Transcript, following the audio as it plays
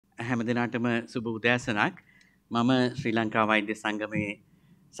හැමදිනාටම සුබ උදෑසනක්. මම ශ්‍රී ලංකා වෛද්‍ය සංගමේ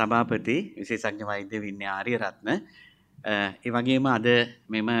සභාපති විශේෂඥ වෛද්‍ය විනය ආරියරත්න. ඒ වගේම අද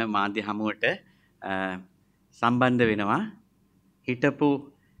මෙම මාධ්‍ය හමුවට සම්බන්ධ වෙනවා හිටපු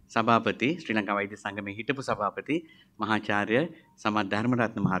සභාපති ශ්‍රී ලංකා වෛද්‍ය සංගමේ හිටපු සභාපති මහාචාර්ය සමත්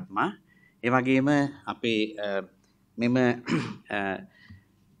ධර්මරත්න මහත්මයා. ඒ වගේම අපේ මෙම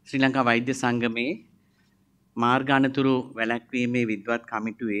ශ්‍රී ලංකා වෛද්‍ය සංගමේ මාර්ගානතුරු වැළැක්වීමේ විද්වත්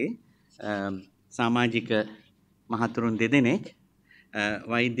කමිටුවේ සමාජික මහතුරුන් දෙදෙනෙක්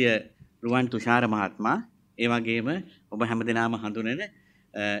වෛද්‍ය රුවන් තුෂාර මහත්මයා, ඒ වගේම ඔබ හැමදෙනාම හඳුනන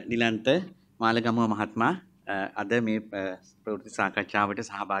නිලන්ත මාලගමුව මහත්මයා අද මේ ප්‍රවෘත්ති සාකච්ඡාවට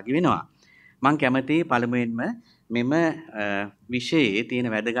සහභාගී වෙනවා. මම කැමතියි පළමුවෙන්ම මෙම විෂයේ තියෙන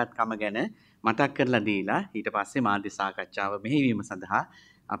වැදගත්කම ගැන මතක් කරලා දීලා ඊට පස්සේ මාධ්‍ය සාකච්ඡාව මෙහෙයවීම සඳහා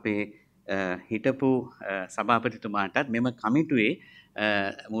අපේ හිටපු සභාපතිතුමාටත් මෙම කමිටුවේ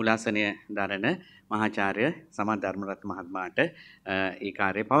මූලාසනය දරන මහාචාර්ය සමත් ධර්මරත්න මහත්මයාට ඒ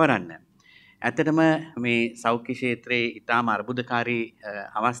කාර්යය පවරන්න. ඇත්තටම මේ සෞඛ්‍ය ක්ෂේත්‍රයේ ඉතාම අර්බුදකාරී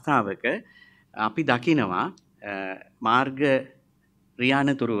අවස්ථාවක අපි දකිනවා මාර්ග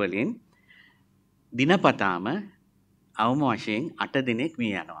රියානතුරු වලින් දිනපතාම අවම වශයෙන් 8 දෙනෙක්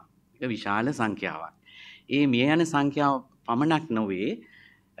මිය යනවා. ඒක විශාල සංඛ්‍යාවක්. ඒ මිය යන සංඛ්‍යාව පමණක් නොවේ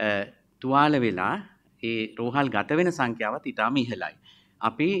තුවාල වෙලා ඒ රෝහල් ගත වෙන සංඛ්‍යාවත් ඉතාම ඉහළයි.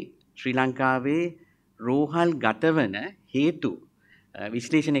 අපි ශ්‍රී ලංකාවේ රෝහල් ගතවන හේතු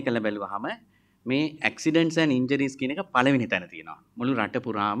විශ්ලේෂණය කළ බැලුවහම මේ ඇක්සිඩන්ට්ස් ඇන්ඩ් ඉන්ජරීස් කියන එක පළවෙනි තැන තියෙනවා. මුළු රට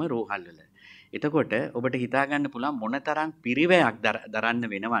පුරාම රෝහල් වල. එතකොට ඔබට හිතා ගන්න පුළුවන් මොනතරම් පිරිවැයක් දරන්න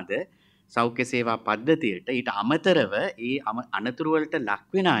වෙනවද සෞඛ්‍ය සේවා පද්ධතියට. ඊට අමතරව ඒ අනතුරු වලට ලක්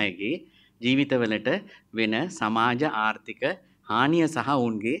වෙන අයගේ ජීවිතවලට වෙන සමාජ ආර්ථික හානිය සහ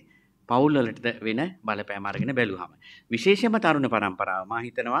ඔවුන්ගේ පවුල් වලට වෙන බලපෑම අරගෙන බැලුවහම විශේෂයෙන්ම තරුණ පරම්පරාව මම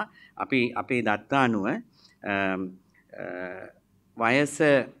හිතනවා අපි අපේ දත්ත අනුව වයස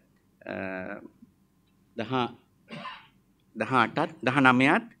 18ත්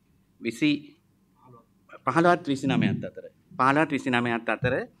 19ත් 15ත් 29ත් අතර 15ත් 29ත්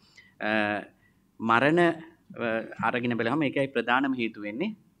අතර මරණ අරගෙන බලහම ඒකයි ප්‍රධානම හේතු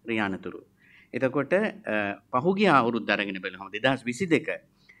වෙන්නේ රියානතුරු. එතකොට පහුගිය අවුරුද්ද අරගෙන බලහම 2022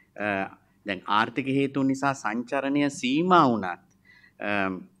 දැන් ආර්ථික හේතුන් නිසා සංචරණය සීමා වුණත්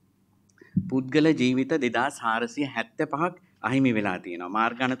පුද්ගල ජීවිත 2475ක් අහිමි වෙලා තියෙනවා.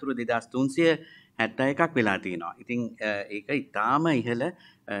 මාර්ග අනතුරු 2371ක් වෙලා තියෙනවා. ඉතින් ඒක ඉතාම ඉහළ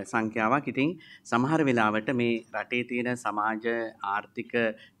සංඛ්‍යාවක්. ඉතින් සමහර වෙලාවට මේ රටේ තියෙන සමාජ ආර්ථික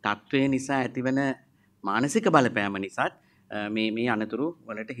තත්ත්වය නිසා ඇතිවන මානසික බලපෑම නිසාත් මේ අනතුරු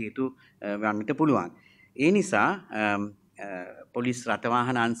වලට හේතු වන්නට පුළුවන්. ඒ නිසා පොලිස්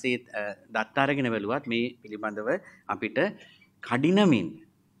රථවාහන අංශයේ දත්ත අරගෙන බැලුවත් මේ පිළිබඳව අපිට කඩිනමින්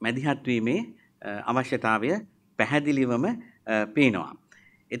මැදිහත් වීමේ අවශ්‍යතාවය පැහැදිලිවම පේනවා.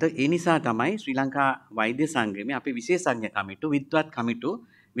 ඒ නිසා තමයි ශ්‍රී ලංකා වෛද්‍ය සංගමයේ අපි විශේෂඥ කමිටු විද්වත් කමිටු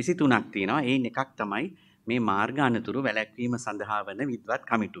 23ක් තියෙනවා. ඒන් එකක් තමයි මේ මාර්ග අනතුරු වැළැක්වීම සඳහා වන විද්වත්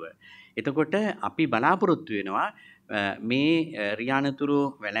කමිටුව. එතකොට අපි බලාපොරොත්තු වෙනවා මේ රියානතුරු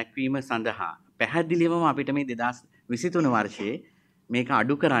වැළැක්වීම සඳහා පැහැදිලිවම අපිට මේ 2023 වර්ෂයේ මේක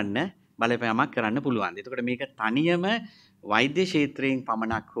අඩු කරන්න බලපෑමක් කරන්න පුළුවන්. එතකොට මේක තනියම වෛද්‍ය ක්ෂේත්‍රයෙන්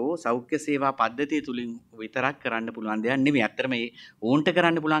පමණක් හෝ සෞඛ්‍ය සේවා පද්ධතිය තුලින් විතරක් කරන්න පුළුවන් දෙයක් නෙවෙයි. ඇත්තටම මේ ඕන්ට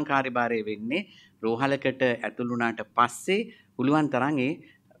කරන්න පුළුවන් කාර්යභාරය වෙන්නේ රෝහලකට ඇතුළු වුණාට පස්සේ පුළුවන් තරම්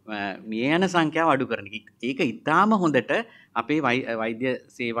මිය යන සංඛ්‍යාව අඩු කරන එක. ඒක ඉතාම හොඳට අපේ වෛද්‍ය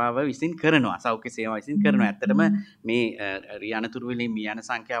සේවාව විසින් කරනවා. සෞඛ්‍ය සේවාව විසින් කරනවා. ඇත්තටම මේ රියානතුරු වලින් මිය යන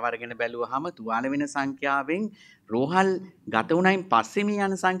සංඛ්‍යාව අරගෙන බැලුවහම තුවාල වෙන සංඛ්‍යාවෙන් රෝහල් ගත වුණයින් පස්සේ මිය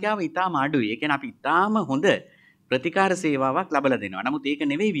යන සංඛ්‍යාව ඉතාම අඩුයි. ඒ කියන්නේ අපි ඉතාම හොඳ ප්‍රතිකාර සේවාවක් ලබලා දෙනවා. නමුත් ඒක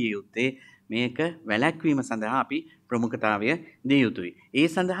නෙවෙයි විය යුත්තේ. මේක වැළැක්වීම සඳහා අපි ප්‍රමුඛතාවය දිය යුතුයි. ඒ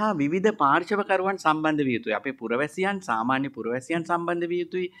සඳහා විවිධ පාර්ශවකරුවන් සම්බන්ධ විය යුතුයි. අපේ පුරවැසියන් සාමාන්‍ය පුරවැසියන් සම්බන්ධ විය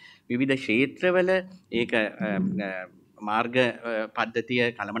යුතුයි. විවිධ ක්ෂේත්‍රවල ඒක මාර්ග පද්ධතිය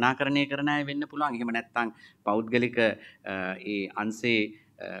කළමනාකරණය කරන අය වෙන්න පුළුවන්. එහෙම නැත්නම් පෞද්ගලික ඒ අංශේ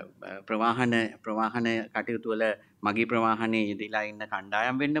ප්‍රවාහන කටයුතු වල මගී ප්‍රවාහනයේ යෙදලා ඉන්න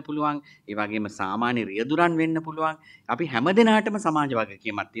කණ්ඩායම් වෙන්න පුළුවන්. ඒ වගේම සාමාන්‍ය රියදුරන් වෙන්න පුළුවන්. අපි හැමදෙනාටම සමාජ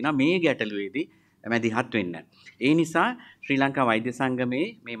වගකීමක් තියෙනවා මේ ගැටලුවේදී මැදිහත් වෙන්න. ඒ නිසා ශ්‍රී ලංකා වෛද්‍ය සංගමේ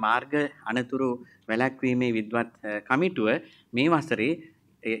මේ මාර්ග අනතුරු වැළැක්වීමේ විද්වත් කමිටුව මේ වසරේ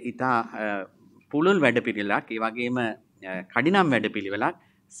ඉතා පුළුල් වැඩපිළිවෙලක් ඒ වගේම කඩිනම් වැඩපිළිවෙලක්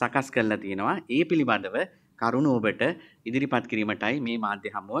සකස් කරලා තියෙනවා. ඒ පිළිබඳව කරුණ ඔබට ඉදිරිපත් කිරීමටයි මේ මාධ්‍ය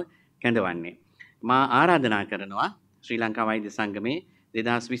හමුව කැඳවන්නේ. මා ආරාධනා කරනවා ශ්‍රී ලංකා වෛද්‍ය සංගමේ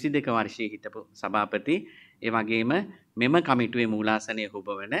 2022 වර්ෂයේ හිටපු සභාපති ඒ වගේම මෙම කමිටුවේ මූලාසනය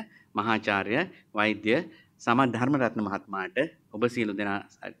හොබවන මහාචාර්ය වෛද්‍ය සමත් ධර්මරත්න මහත්මයාට ඔබ සියලු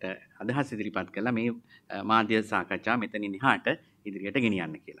දෙනාට අදහස් ඉදිරිපත් කළා මේ මාධ්‍ය සාකච්ඡා මෙතනින් එහාට ඉදිරියට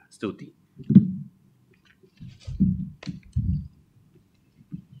ගෙනියන්න කියලා. ස්තුතියි.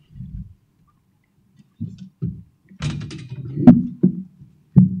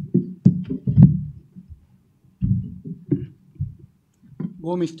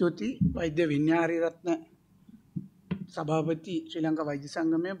 බොහොම ස්තුතියි වෛද්‍ය විඤ්ඤාරි රත්න සභාපති ශ්‍රී ලංකා වෛද්‍ය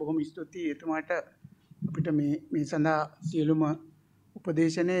සංගමය. බොහොම ස්තුතියි එතුමාට අපිට මේ සඳහා සියලුම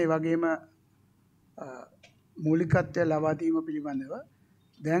උපදේශනේ ඒ වගේම මූලිකත්වය ලබා දීම පිළිබඳව.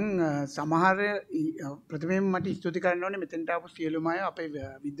 දැන් සමහර ප්‍රථමයෙන් මට ස්තුති කරන්න ඕනේ මෙතෙන්ට ආපු සියලුම අය අපේ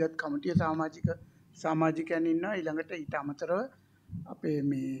විද්වත් කමිටිය සමාජිකයන් ඉන්නවා. ඊළඟට ඊට අමතරව අපේ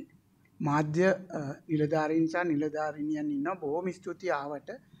මේ මාධ්‍ය නිලධාරීන් සහ නිලධාරිනියන් ඉන්නවා. බොහොම ස්තුතියි ආවට.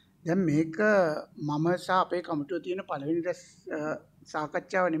 දැන් මේක මම සහ අපේ කමිටුව තියෙන පළවෙනි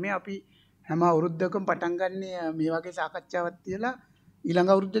සාකච්ඡාව නෙමෙයි. අපි හැම අවුරුද්දකම පටන් ගන්න මේ වගේ සාකච්ඡාවක් තියලා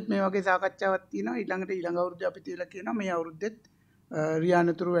ඊළඟ අවුරුද්දෙත් මේ වගේ සාකච්ඡාවක් තියෙනවා. ඊළඟ අවුරුද්දේ අපි තියලා කියනවා මේ අවුරුද්දෙත්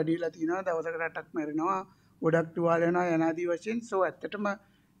රියානතුරු වැඩිලා තියෙනවා. දවසකට 8ක් මැරෙනවා. ගොඩක් තුවාල වෙනවා යනාදී වශයෙන්. සෝ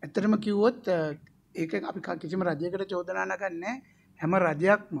ඇත්තටම කිව්වොත් ඒක අපි කිසිම රජයකට චෝදනා නගන්නේ. හැම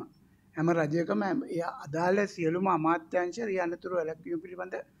රජයකම අදාළ සියලුම අමාත්‍යාංශ රියානතුරු වැළැක්වීම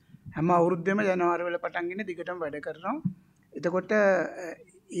පිළිබඳ හැම අවුරුද්දෙම ජනවාරි වල පටන්ගෙන දිගටම වැඩ කරනවා. එතකොට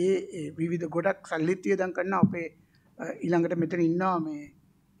ඒ විවිධ ගොඩක් සල්ලිත් වියදම් කරන අපේ ඊළඟට මෙතන ඉන්නවා මේ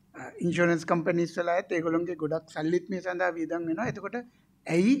ඉන්ෂුරන්ස් කම්පැනිස් වල අයත් ඒගොල්ලන්ගේ ගොඩක් සල්ලිත් මේ සඳහා වියදම් වෙනවා. එතකොට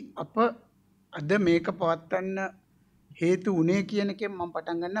ඇයි අප අද මේක පවත්වන්න හේතු උනේ කියන එකෙන් මම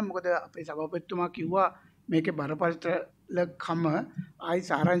පටන් ගන්නම්. මොකද අපේ සභාපතිතුමා කිව්වා මේකේ බරපතලකම ආයි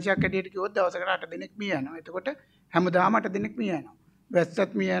සාරාංශයක් ඇටියට කිව්වොත් දවසකට 8 දිනක් මිය යනවා. එතකොට හැමදාම 8 දිනක් මිය යනවා.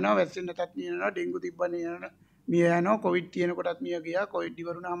 වැස්සත් මිය යනවා, වැස්සෙන් නැතත් මිය යනවා, ඩෙන්ගු තිබ්බනේ මිය යනවා, කොවිඩ් තියෙන කොටත් මිය ගියා, කොවිඩ්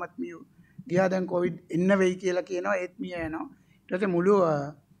ඉවරුණාමත් මිය ගියා. දැන් කොවිඩ් එන්න වෙයි කියලා කියනවා ඒත් මිය යනවා. ඊට පස්සේ මුළු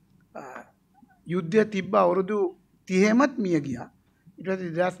යුද්ධය තිබ්බ අවුරුදු 30මත් මිය ගියා. ඊට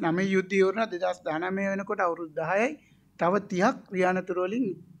පස්සේ 2009 යුද්ධය ඉවරුණා. 2019 වෙනකොට අවුරුදු 10යි තව 30ක් රියානතුරු වලින්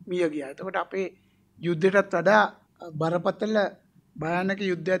මිය ගියා. එතකොට අපේ යුද්ධයටත් වඩා බරපතල භයානක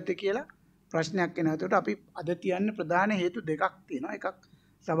යුද්ධයක්ද කියලා ප්‍රශ්නයක් එනවා. ඒකට අපි අද තියන්නේ ප්‍රධාන හේතු දෙකක් තියෙනවා. එකක්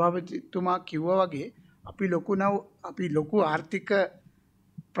සභාපතිතුමා කිව්වා වගේ අපි ලොකු ආර්ථික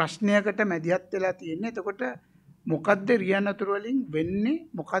ප්‍රශ්නයකට මැදිහත් වෙලා තියෙන්නේ. එතකොට මොකද්ද රියානතුරු වලින් වෙන්නේ?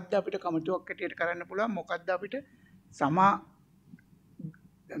 මොකද්ද අපිට කමිටුවක් හැටියට කරන්න පුළුවන්? මොකද්ද අපිට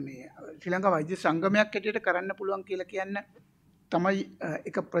ශ්‍රී ලංකා වෛද්‍ය සංගමයක් හැටියට කරන්න පුළුවන් කියලා කියන්න තමයි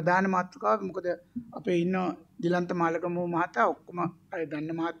එක ප්‍රධාන මාතෘකාව. මොකද අපේ ඉන්න දිලන්ත මාලකම මහතා ඔක්කොම අය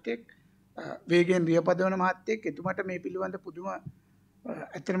දන්න මහත්තයෙක්, වේගෙන් රියපදවන මහත්තයෙක්. එතුමාට මේ පිළිබඳ පුදුම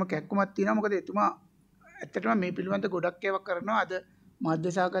ඇත්තටම කැක්කුමක් තියෙනවා. මොකද එතුමා ඇත්තටම මේ පිළිබඳ ගොඩක් ඒවා කරනවා. අද මාධ්‍ය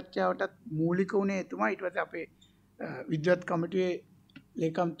සාකච්ඡාවටත් මූලික වුණේ එතුමා. ඊට පස්සේ අපේ විද්වත් කමිටුවේ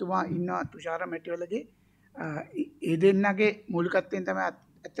ලේකම්තුමා ඉන්නවා තුෂාර මැටිවලගේ. ඒ දෙන්නගේ මූලිකත්වයෙන් තමයි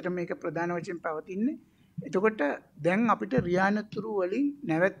ඇත්තටම මේක ප්‍රධාන වශයෙන් පවතින්නේ. එතකොට දැන් අපිට රියානතුරු වලින්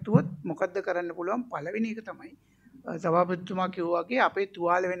නැවැත්තුවොත් මොකද්ද කරන්න පුළුවන්? පළවෙනි එක තමයි සභාපතිතුමා කිව්වා වගේ අපේ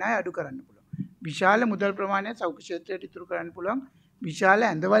තුවාල වෙන අය අඩු කරන්න පුළුවන්. විශාල මුදල් ප්‍රමාණයක් සෞඛ්‍ය ක්ෂේත්‍රයට ඉතුරු කරන්න පුළුවන්. විශාල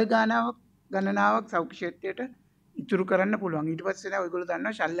ඇඳවල් ගණනාවක් සෞඛ්‍ය ක්ෂේත්‍රයට ඉතුරු කරන්න පුළුවන්. ඊට පස්සේ නෑ ඔයගොල්ලෝ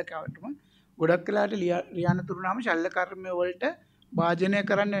දන්නවා ශල්‍යකවටම ගොඩක් වෙලාවට රියානතුරු නාම ශල්‍ය කර්ම වලට භාජනය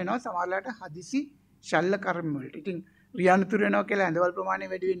කරන්න වෙනවා. සමහරලාට හදිසි ශල්‍ය කර්ම වලට. ඉතින් රියානතුරු වෙනවා කියලා ඇඳවල් ප්‍රමාණය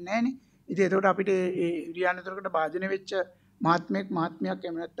වැඩි වෙන්නේ නැහනේ. ඉතින් එතකොට අපිට ඒ රියානතුරකට භාජනය වෙච්ච මහත්මයක්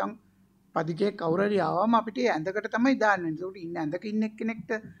එහෙම නැත්නම් පදිකේ කවුරු හරි ආවම අපිට ඇඳකට තමයි දාන්න වෙන්නේ. ඒකට ඉන්න ඇඳක ඉන්න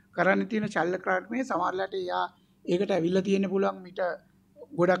එක්කෙනෙක්ට කරන්න තියෙන ශල්‍ය කර්මයේ සමහරලාට ඒකට ඇවිල්ලා තියෙන්න පුළුවන් මිට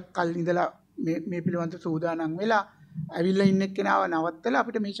ගොඩක් කල් ඉඳලා මේ පිළිබඳ සූදානම් වෙලා ඇවිල්ලා ඉන්න එක්කෙනාව නවත්තලා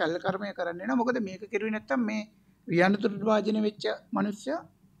අපිට මේ ශල්‍ය කර්මය කරන්න වෙනවා. මොකද මේක කෙරුවේ නැත්නම් මේ රියානතුරු භාජනය වෙච්ච මිනිස්සයා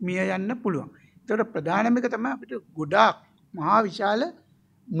මිය යන්න පුළුවන්. ඒකට ප්‍රධානම එක තමයි අපිට ගොඩාක් මහා විශාල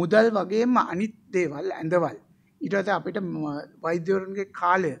මුදල් වගේම අනිත් දේවල් ඇඳවල්. ඊට පස්සේ අපිට වෛද්‍යවරුන්ගේ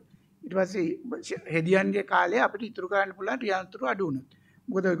කාලය, ඊට පස්සේ හෙදියන්ගේ කාලය අපිට ඉතුරු කරන්න පුළුවන් රියානතුරු අඩු වුණොත්.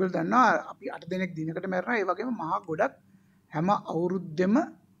 මොකද ඔයගොල්ලෝ දන්නවා අපි 8 දිනක් දිනකට මැරෙනවා. ඒ වගේම මහා ගොඩක් හැම අවුරුද්දෙම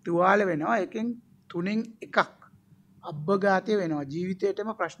තුවාල වෙනවා. එකෙන් 3න් එකක් අබ්බඝාතය වෙනවා.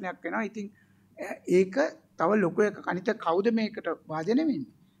 ජීවිතේටම ප්‍රශ්නයක් වෙනවා. ඉතින් ඒක තව ලොකු එකක්. අනිත කවුද මේකට වාදනය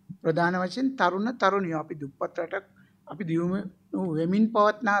වෙන්නේ? ප්‍රධාන වශයෙන් තරුණියෝ. අපි දුප්පත් රටක්, අපි දියුණු වෙමින්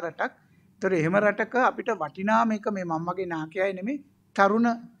පවත්නා රටක්. ඒතර එහෙම රටක අපිට වටිනා මේක මේ මම්මගේ නාකියයි නෙමෙයි තරුණ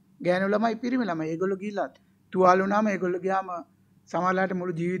ගෑනු ළමයි පිරිමි ළමයි. ඒගොල්ලෝ ගිහිල්ලා තුවාල වුණාම ඒගොල්ලෝ ගියාම සමහරලාට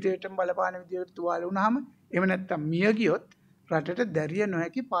මුළු ජීවිතේටම බලපාන විදිහට තුවාල වුණාම එහෙම නැත්නම් මිය ගියොත් රටට දැරිය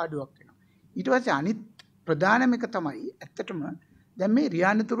නොහැකි පාඩුවක් වෙනවා. ඊට පස්සේ අනිත් ප්‍රධානම එක තමයි ඇත්තටම දැන් මේ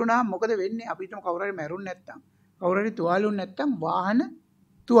රියානතුරුනා මොකද වෙන්නේ අපි හිතමු කවුරු හරි මැරුණ නැත්තම් කවුරු හරි තුවාලුන් නැත්තම් වාහන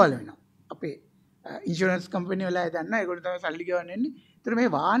තුවාල වෙනවා අපේ ඉන්ෂුරන්ස් කම්පැනි වල අය දන්නා ඒගොල්ලෝ තමයි සල්ලි ගෙවන්නේ ඉන්නේ. ඒතර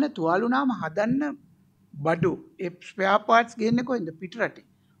මේ වාහන තුවාලුනාම හදන්න බඩු ඒ ස්පෙයා පාර්ට්ස් ගේන්නේ කොහෙන්ද පිට රටේ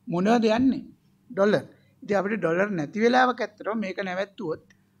මොනවද යන්නේ ඩොලර්. ඉතින් අපිට ඩොලර් නැති වෙලාවක ඇත්තටම මේක නැවැත්තුවොත්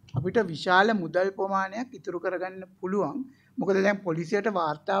අපිට විශාල මුදල් ප්‍රමාණයක් ඉතුරු කරගන්න පුළුවන්. මොකද දැන් පොලිසියට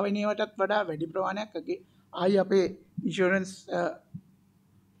වාර්තා වෙන ඒවාටත් වඩා වැඩි ප්‍රමාණයක් ආයි අපේ ඉන්ෂුරන්ස්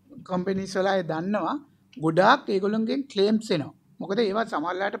කම්පැනිස් වල අය දන්නවා ගොඩාක් ඒගොල්ලන්ගෙන් ක්ලේම්ස් එනවා. මොකද ඒවා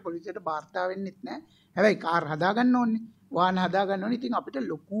සමහරලාට පොලිසියට වාර්තා වෙන්නෙත් නැහැ. හැබැයි කාර් හදාගන්න ඕනේ, වාහන හදාගන්න ඕනේ. ඉතින් අපිට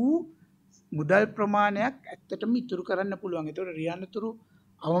ලොකු මුදල් ප්‍රමාණයක් ඇත්තටම ඉතුරු කරන්න පුළුවන්. ඒතකොට රියන්නතුරු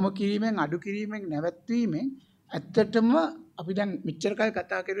අවම කිරීමෙන් අඩු කිරීමෙන් නැවැත්වීමෙන් ඇත්තටම අපි දැන් මෙච්චර කල්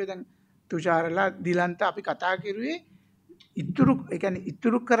කතා කරුවේ දැන් තුෂාරලා දිලන්ත අපි කතා කරුවේ ඉතුරු ඒ කියන්නේ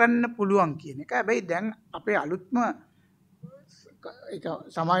ඉතුරු කරන්න පුළුවන් කියන එක. හැබැයි දැන් අපේ අලුත්ම ඒක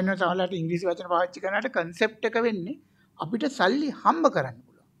සමාවෙන්න සමහරලාට ඉංග්‍රීසි වචන පාවිච්චි කරනාට concept එක වෙන්නේ අපිට සල්ලි හම්බ කරන්න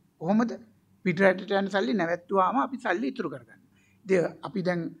පුළුවන්. කොහොමද? පිටරටට යන සල්ලි නැවැත්තුවාම අපි සල්ලි ඉතුරු කරගන්න. ඉතින් අපි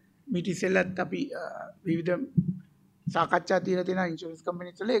දැන් මීට ඉස්සෙල්ලත් අපි විවිධ සාකච්ඡා තියලා තියෙන ඉන්ෂුරන්ස්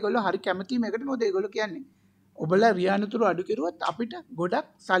කම්පැනිස් වල ඒගොල්ලෝ හරි කැමති මේකට. මොකද ඒගොල්ලෝ කියන්නේ ඔබලා රියානතුරු අඩු කෙරුවොත් අපිට ගොඩක්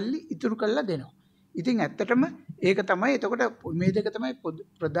සල්ලි ඉතුරු කරලා දෙනවා. ඉතින් ඇත්තටම ඒක තමයි එතකොට මේ දෙක තමයි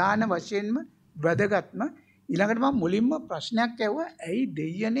ප්‍රධාන වශයෙන්ම වැදගත්ම. ඊළඟට මම මුලින්ම ප්‍රශ්නයක් ඇහුවා ඇයි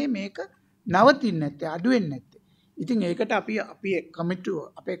දෙයියනේ මේක නවතින්නේ නැත්තේ අඩු වෙන්නේ නැත්තේ. ඉතින් ඒකට අපි කමිටුව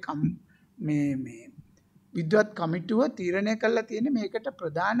අපේ මේ විද්වත් කමිටුව තීරණය කළා තියෙන්නේ මේකට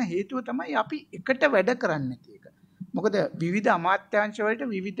ප්‍රධාන හේතුව තමයි අපි එකට වැඩ කරන්නේ නැති එක. මොකද විවිධ අමාත්‍යාංශ වලට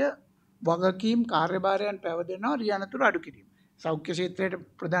විවිධ වගකීම් කාර්යභාරයන් පැවදෙනවා රියානතුරු අඩු කිරීම. සෞඛ්‍ය ක්ෂේත්‍රයට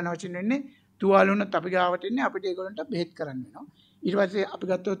ප්‍රධාන වශයෙන් වෙන්නේ තුවාලුණත් අපි ගාවට ඉන්නේ අපිට ඒගොල්ලන්ට බෙහෙත් කරන්න වෙනවා. ඊට පස්සේ අපි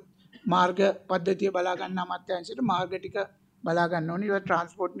ගත්තොත් මාර්ග පද්ධතිය බලා ගන්න අමාත්‍යාංශයට මාර්ග ටික බලා ගන්න ඕනේ. ඊට පස්සේ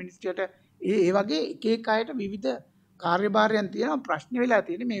ට්‍රාන්ස්පෝර්ට් මිනිස්ට්‍රියට ඒ වගේ එක එක අයට විවිධ කාර්යභාරයන් තියෙනවා. ප්‍රශ්න වෙලා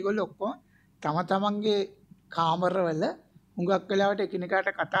තියෙන්නේ මේගොල්ලෝ ඔක්කොම තම තමන්ගේ කාමරවල හුඟක් වෙලාවට එකිනෙකාට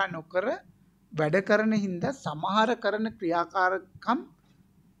කතා නොකර වැඩ කරන හින්දා සමහර කරන ක්‍රියාකාරකම්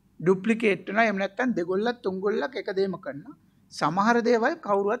ඩුප්ලිකේට් වෙනවා. එහෙම නැත්නම් දෙගොල්ලක් තුන්ගොල්ලක් එක දෙයක්ම කරනවා. සමහර දේවල්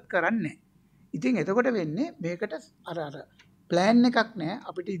කවුරුවත් කරන්නේ නැහැ. ඉතින් එතකොට වෙන්නේ මේකට අර ප්ලෑන් එකක් නැහැ.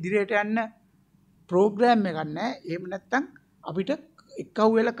 අපිට ඉදිරියට යන්න ප්‍රෝග්‍රෑම් එකක් නැහැ. එහෙම නැත්නම් අපිට එක්කව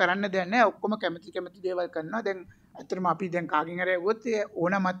වෙලා කරන්න දෙයක් නැහැ. ඔක්කොම කැමති දේවල් කරනවා. දැන් අතරම අපි දැන් කාගෙන් හරි ඇහුවොත්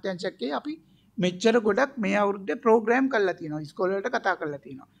ඕනම අත්‍යංශයකේ අපි මෙච්චර ගොඩක් මේ අවුරුද්දේ ප්‍රෝග්‍රෑම් කරලා තියෙනවා. ඉස්කෝල වලට කතා කරලා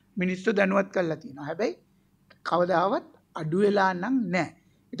තියෙනවා. මිනිස්සු දැනුවත් කරලා තියෙනවා. හැබැයි කවදාවත් අඩු වෙලා නම් නැහැ.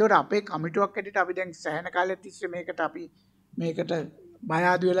 ඒතකොට අපේ කමිටුවක් ඇටියට අපි දැන් සෑහෙන කාලයක් තිස්සේ මේකට බය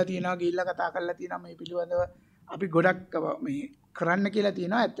ආදු වෙලා තියෙනවා ගිහිල්ලා කතා කරලා තියෙනවා මේ පිළිබඳව අපි ගොඩක් මේ කරන්න කියලා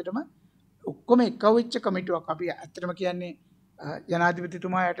තියෙනවා. ඇත්තටම ඔක්කොම එකව වෙච්ච කමිටුවක්. අපි ඇත්තටම කියන්නේ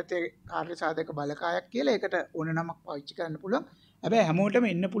ජනාධිපතිතුමා යටතේ කාර්ය සාධක බලකායක් කියලා. ඒකට ඕන නමක් පාවිච්චි කරන්න පුළුවන්. හැබැයි හැමෝටම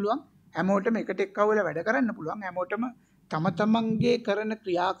එන්න පුළුවන්. හැමෝටම එකට එක්කව වෙලා වැඩ කරන්න පුළුවන්. හැමෝටම තම තමන්ගේ කරන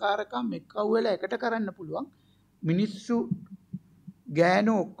ක්‍රියාකාරකම් එක්කව වෙලා එකට කරන්න පුළුවන්. මිනිස්සු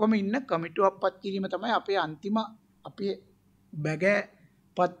ගෑනු ඔක්කොම ඉන්න කමිටුවක් පත් කිරීම තමයි අපේ අන්තිම අපේ බැගෑ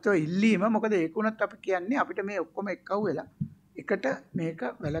පත්ව ඉල්ලීම. මොකද ඒකුණත් අපි කියන්නේ අපිට මේ ඔක්කොම එක්කව වෙලා එකට මේක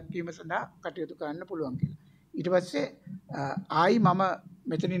වැළැක්වීම සඳහා කටයුතු කරන්න පුළුවන් කියලා. ඊට පස්සේ ආයි මම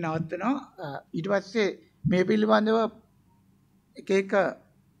මෙතනින් නවත්තනවා. ඊට පස්සේ මේ පිළිබඳව එක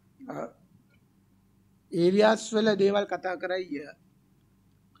ඒරියාස් වල දේවල් කතා කරයි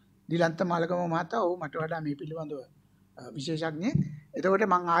දිලන්ත මාලගම මහතා. ඔව් මට වඩා මේ පිළිබඳව විශේෂඥයෙක්. එතකොට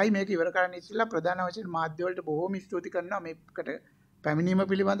මම ආයි මේක ඉවර කරන්න ඉස්සෙල්ලා ප්‍රධාන වශයෙන් මාධ්‍ය වලට බොහොම ස්තුති කරනවා මේකට පැමිණීම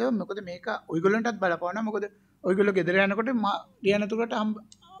පිළිබඳව. මොකද මේක ඔයගොල්ලන්ටත් බලපානවා. මොකද ඔයගොල්ලෝ ගෙදර යනකොට රියනතුරට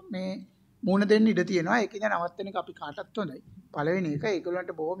මේ මූණ දෙන්න ඉඩ තියෙනවා. ඒක ඉතින් නවත්තන එක අපි කාටත් හොඳයි. පළවෙනි එක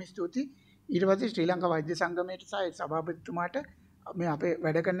ඒගොල්ලන්ට බොහොම ස්තුතියි. ඊට පස්සේ ශ්‍රී ලංකා වෛද්‍ය සංගමයට සහ සභාපතිතුමාට මේ අපේ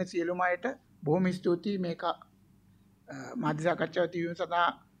වැඩ කරන සියලුම අයට බොහොම ස්තුතියි. මේක මාධ්‍ය සාකච්ඡාව තියුම් සඳහා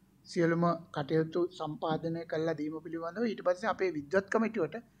සියලුම කටයුතු සම්පාදනය කළා දීම පිළිබඳව. ඊට පස්සේ අපේ විද්වත්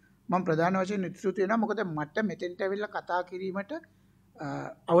කමිටුවට මම ප්‍රධාන වශයෙන් ස්තුති වෙනවා. මොකද මට මෙතෙන්ට ඇවිල්ලා කතා කිරීමට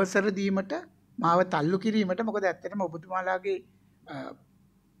අවසර දීමට මාව තල්ලු කිරීමට. මොකද ඇත්තටම ඔබතුමාලාගේ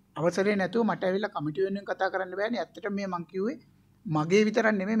අවසරේ නැතුව මට ඇවිල්ලා කමිටුව වෙනුවෙන් කතා කරන්න බෑනේ. ඇත්තටම මේ මං කිව්වේ මගේ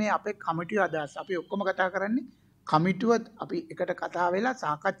විතරක් නෙමෙයි මේ අපේ කමිටුවේ අදහස්. අපි ඔක්කොම කතා කරන්නේ කමිටුව අපි එකට කතා වෙලා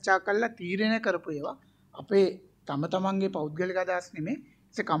සාකච්ඡා කරලා තීරණය කරපු ඒවා. අපේ තම තමන්ගේ පෞද්ගලික අදහස් නෙමෙයි.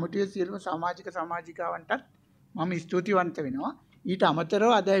 ඒ කමිටුවේ සියලුම සමාජික සමාජිකාවන්ටත් මම ස්තුතිවන්ත වෙනවා. ඊට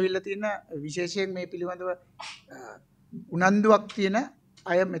අමතරව අද ඇවිල්ලා තියෙන විශේෂයෙන් මේ පිළිබඳව උනන්දුවක් තියෙන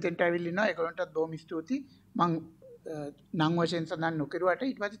අය මෙතෙන්ට ඇවිල්ලා ඉන්නවා. ඒගොල්ලන්ටත් බොහොම ස්තුතියි. මම නම් වශයෙන් සඳහන් නොකරුවාට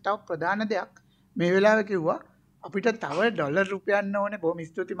ඊට පස්සේ තව ප්‍රධාන දෙයක් මේ වෙලාවේ කිව්වා අපිට තව ඩොලර් උපයන්න ඕනේ. බොහොම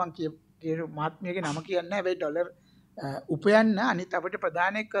ස්තුතියි මං කියන මහත්මියගේ නම කියන්නේ. හැබැයි ඩොලර් උපයන්න අනිත් අපිට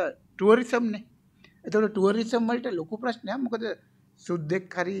ප්‍රධාන එක ටුවරිසම්නේ. එතකොට ටුවරිසම් වලට ලොකු ප්‍රශ්නයක්. මොකද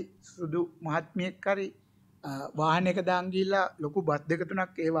සුද්දෙක් හරි සුදු මහත්මියෙක් හරි වාහනයක දාන් ගිහිල්ලා ලොකු බස් දෙක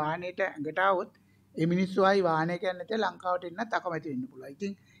තුනක් ඒ වාහනේට ඇඟට ආවොත් ඒ මිනිස්සු ආයි වාහනයක යන්න නැතේ ලංකාවට එන්නත් අකමැති වෙන්න පුළුවන්.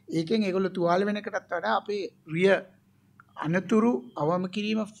 ඉතින් ඒකෙන් ඒගොල්ලෝ තුවාල වෙන එකටත් වඩා අපේ රිය අනතුරු අවම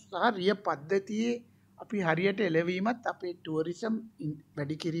කිරීම සහ රිය පද්ධතියේ අපි හරියට එළවීමත් අපේ ටුවරිසම්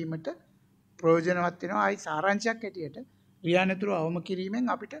වැඩි කිරීමට ප්‍රයෝජනවත් වෙනවා. ආයි සාරාංශයක් හැටියට රිය අනතුරු අවම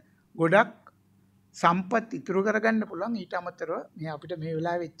කිරීමෙන් අපිට ගොඩක් සම්පත් ඉතුරු කරගන්න පුළුවන්. ඊට අමතරව මේ අපිට මේ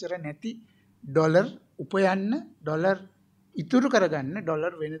වෙලාවේ එච්චර නැති ඩොලර් උපයන්න, ඩොලර් ඉතුරු කරගන්න,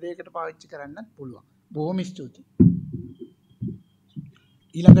 ඩොලර් වෙන දෙයකට පාවිච්චි කරන්නත් පුළුවන්. බොහොම ස්තුතියි.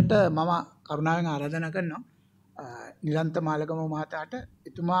 ඊළඟට මම කරුණාවෙන් ආරාධනා කරනවා නිලන්ත මාලගම මහතාට.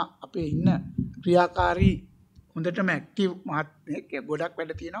 එතුමා අපේ ඉන්න ක්‍රියාකාරී හොඳටම ඇක්ටිව් මහත්මයෙක්. ගොඩක්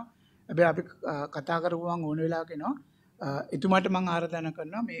වැඩ තියෙනවා. හැබැයි අපි කතා කරපු ගමන් ඕන වෙලාවක එනවා. එතුමාට මම ආරාධනා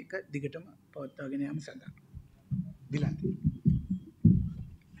කරනවා මේක දිගටම පවත්වාගෙන යාම සඳහා. දිලන්ත.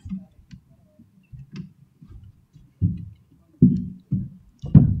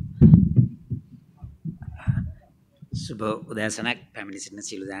 සුබ උදෑසනක් පැමිණි සිටින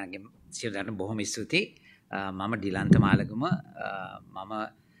සියලු දෙනාට බොහොම ස්තුතියි. මම ඩිලන්ත මාලගම මම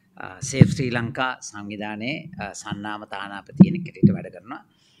සේෆ් ශ්‍රී ලංකා සංවිධානයේ සන්නාම තානාපති කෙනෙක් හැටියට වැඩ කරනවා.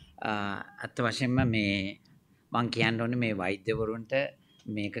 අත් වශයෙන්ම මේ මම කියන්න ඕනේ මේ වෛද්‍යවරුන්ට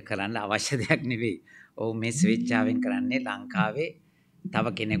මේක කරන්න අවශ්‍ය දෙයක් නෙවෙයි. ඔව් මේ ස්වේච්ඡාවෙන් කරන්නේ ලංකාවේ තව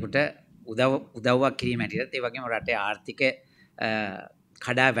කෙනෙකුට උදව්වක් කිරීම හැටියට. ඒ වගේම රටේ ආර්ථික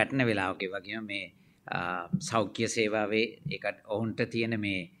කඩා වැටෙන වෙලාවක ඒ වගේම මේ සෞඛ්‍ය සේවාවේ ඒකට ඔවුන්ට තියෙන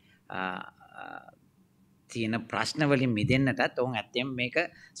මේ තියෙන ප්‍රශ්න වලින් මිදෙන්නටත් ඔවුන් ඇත්තෙම මේක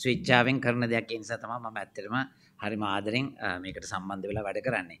ස්විච්චාවෙන් කරන දෙයක්. ඒ නිසා තමයි මම ඇත්තටම හරිම ආදරෙන් මේකට සම්බන්ධ වෙලා වැඩ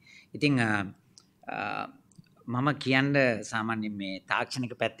කරන්නේ. ඉතින් මම කියන්න සාමාන්‍යයෙන් මේ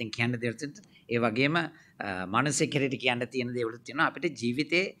තාක්ෂණික පැත්තෙන් කියන්න දෙයක් ඒ වගේම මානසික කෙරෙට කියන්න තියෙන දේවලුත් තියෙනවා. අපිට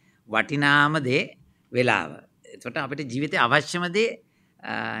ජීවිතේ වටිනාම දේ වෙලාව. එතකොට අපිට ජීවිතේ අවශ්‍යම දේ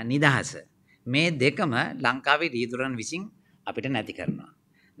නිදහස. මේ දෙකම ලංකාවේ රීදුරන් විසින් අපිට නැති කරනවා.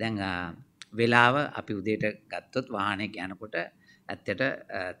 දැන් වෙලාව අපි උදේට ගත්තොත් වාහනයක යනකොට ඇත්තට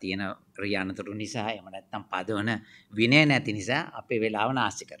තියෙන රියානතුරු නිසා එහෙම නැත්නම් පදවන විනය නැති නිසා අපේ වෙලාව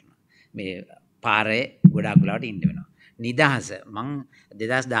නාස්ති කරනවා. මේ පාරේ ගොඩාක් වෙලාවට ඉන්න වෙනවා. නිදහස මං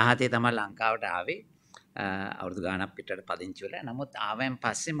 2017 තමයි ලංකාවට ආවේ. අවුරුදු ගාණක් පිටරට පදිංචි වෙලා. නමුත් ආවයන්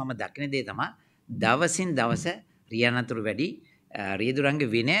පස්සේ මම දකින දේ තමයි දවසින් දවස රියානතුරු වැඩි,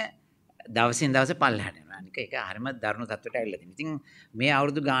 රියදුරන්ගේ විනය දවසින් දවස පල්ලෙහාට යනවා. අනික ඒක හරිම දරුණු තත්ත්වයට ඇවිල්ලා තියෙනවා. ඉතින් මේ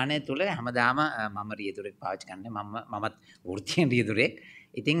අවුරුදු ගාණය තුල හැමදාම මම රියදුරෙක් පාවිච්චි කරන්නේ. මමත් වෘත්තියෙන් රියදුරෙක්.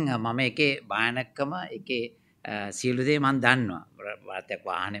 ඉතින් මම ඒකේ භයානකම ඒකේ සියලු දේ මම දන්නවා. වාතයක්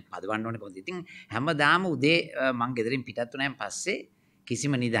වාහනේ පදවන්න ඕනේ කොහොමද? ඉතින් හැමදාම උදේ මං ගෙදරින් පිටත් වුණාන් පස්සේ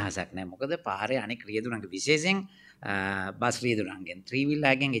කිසිම නිදහසක් නැහැ. මොකද පාරේ අනෙක් රියදුරන්ගේ විශේෂයෙන් බස් රියදුරන්ගෙන් ත්‍රී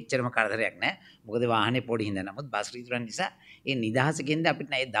වීලර්ගෙන් එච්චරම කරදරයක් නැහැ. මොකද වාහනේ පොඩි හින්දා. නමුත් බස් රියදුරන් නිසා ඒ නිදහසකින්ද අපිට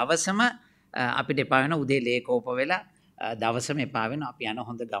ඒ දවසම අපිට එපා වෙන උදේ ලේකෝප වෙලා දවසම එපා වෙන අපි යන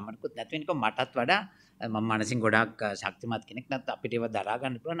හොඳ ගමනකුත් නැති වෙනක මටත් වඩා මම මනසින් ගොඩාක් ශක්තිමත් කෙනෙක් නැත්නම් අපිට ඒව දරා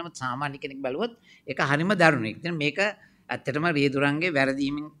ගන්න පුළුවන්. නමුත් සාමාන්‍ය කෙනෙක් බැලුවොත් ඒක හරිම දරුණුයි. ඉතින් මේක ඇත්තටම රියදුරන්ගේ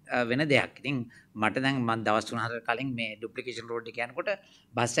වැරදීමෙන් වෙන දෙයක්. ඉතින් මට දැන් මම දවස් 3-4 කලින් මේ ඩුප්ලිකේෂන් රෝඩ් එක යනකොට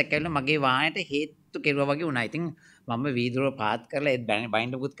බස් එකක් ඇවිල්ලා මගේ වාහනේට හේතු කෙරුවා වගේ වුණා. ඉතින් මම වීදුරුව පාත් කරලා ඒත්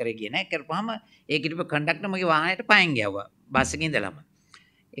බයින්ඩ්කුත් කරේ ගියේ නැහැ. කරපුවාම ඒ කිරිප කන්ඩක්ටර් මගේ වාහනේට පයින් ගියවුවා බස් එකේ ඉඳලම.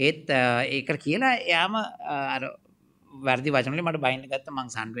 ඒත් ඒක කියලා එයාම අර වැරදි වචන වලින් මට බයින්ඩ් ගත්තා. මං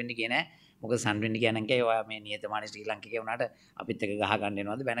සන් වෙන්න ගියේ නැහැ. මොකද සන් වෙන්න ගියා නම් කිය ඔයා මේ නියතමානී ශ්‍රී ලංකිකේ වුණාට අපිත් එක ගහ ගන්න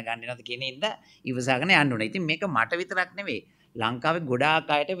වෙනවද බැන ගන්න වෙනවද කියන ඉඳ ඉවසාගෙන යන්න ඕනේ. ඉතින් මේක මට විතරක් නෙවෙයි ලංකාවේ ගොඩාක්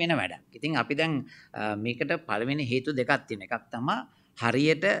අයට වෙන වැඩක්. ඉතින් අපි දැන් මේකට පළවෙනි හේතු දෙකක් තියෙනවා. එකක් තමයි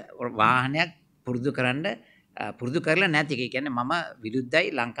හරියට වාහනයක් පුරුදු කරලා නැති එක. ඒ කියන්නේ මම විරුද්ධයි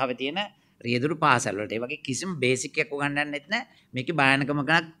ලංකාවේ තියෙන රියදුරු පාසල් වලට. ඒ වගේ කිසිම බේසික් එකක් උගන්වන්නෙත් නැහැ. මේකේ භයානකම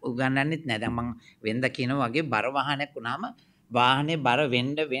ගණක් උගන්වන්නෙත් නැහැ. දැන් මම වෙනද කියනවා වගේ බර වාහනයක් වුණාම වාහනේ බර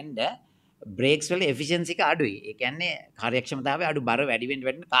වෙන්න බ්‍රේක්ස් වල එෆිෂියන්සි එක අඩුයි. ඒ කියන්නේ කාර්යක්ෂමතාවය අඩු. බර වැඩි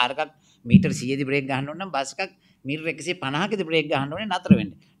වෙන්න කාර් එකක් මීටර් 100 දී බ්‍රේක් ගහන්න ඕන නම් බස් එකක් මීටර් 150 දී බ්‍රේක් ගහන්න ඕනේ නතර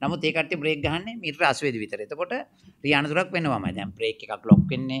වෙන්න. නමුත් ඒ කට්ටිය බ්‍රේක් ගහන්නේ මීටර් 80 දී විතර. එතකොට රියානතුරක් වෙනවමයි. දැන් බ්‍රේක් එකක් ලොක්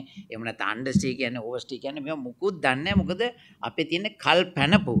වෙන්නේ. එහෙම නැත්නම් අන්ඩර්ස්ටී කියන්නේ ඕවර්ස්ටී කියන්නේ මේව මුකුත් දන්නේ නැහැ. මොකද අපේ තියෙන කල්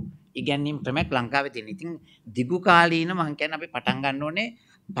පැනපු ඉගැන්වීම් ක්‍රමයක් ලංකාවේ තියෙන. ඉතින් දිගු කාලීන මම කියන්නේ අපි පටන් ගන්න ඕනේ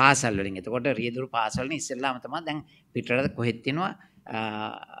පාසල් වලින්. එතකොට රියදුරු පාසල් වලින් ඉස්සෙල්ලාම තමයි දැන් පිටරට කොහෙත් තියෙනවා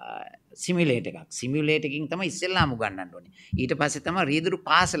සිමියුලේටර් එකක්. සිමියුලේටර් එකකින් තමයි ඉස්සෙල්ලාම උගන්වන්න ඕනේ. ඊට පස්සේ තමයි රියදුරු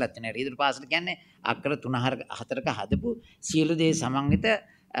පාසලක් තියෙනවා. රියදුරු පාසල කියන්නේ අක්කර 3-4ක හදපු සියලු දේ සමන්විත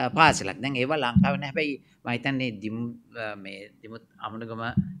පාසලක්. දැන් ඒවා ලංකාවේ නැහැ. හැබැයි මම හිතන්නේ දිමුත්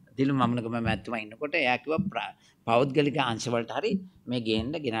දිලුම් අමනගම මැතිතුමා ඉන්නකොට එයා කිව්වා පෞද්ගලික අංශ වලට හරි මේ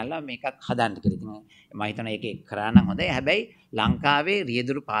ගෙනල්ලා මේකක් හදන්න කියලා. ඉතින් මම හිතනවා ඒක කරා නම් හොඳයි. හැබැයි ලංකාවේ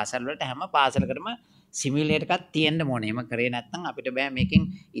රියදුරු පාසල් වලට හැම පාසලකටම සිමියුලේටර් එකක් තියෙන්න ඕනේ. එහෙම කරේ නැත්නම් අපිට බෑ මේකෙන්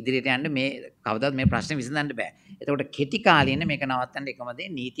ඉදිරියට යන්න මේ කවදාවත් මේ ප්‍රශ්නේ විසඳන්න බෑ. එතකොට කෙටි කාලීන මේක නවත්තන්න එකම දේ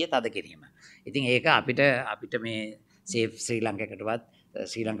නීතිය තද කිරීම. ඉතින් ඒක අපිට මේ සේෆ් ශ්‍රී ලංකාවකටවත්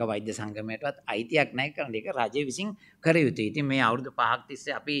ශ්‍රී ලංකා වෛද්‍ය සංගමයටවත් අයිතියක් නැහැ කරන්න. ඒක රජය විසින් කර යුතුයි. ඉතින් මේ අවුරුදු 5ක්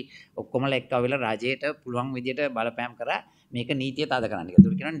තිස්සේ අපි ඔක්කොමලා එක්ක වෙලා රජයට පුළුවන් විදියට බලපෑම් කරා මේක නීතිය තද කරන්න. ඒකට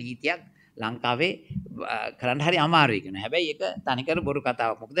කියනවා නීතියක් ලංකාවේ කරන්න හරි අමාරුයි කියනවා. හැබැයි ඒක තනිකර බොරු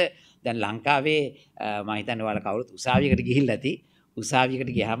කතාවක්. මොකද දැන් ලංකාවේ මම හිතන්නේ ඔයාලා කවුරුත් උසාවියකට ගිහිල්ලා ඇති.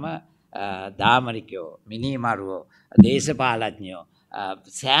 උසාවියකට ගියාම දාමරිකයෝ, මිනිමරුවෝ, දේශපාලඥයෝ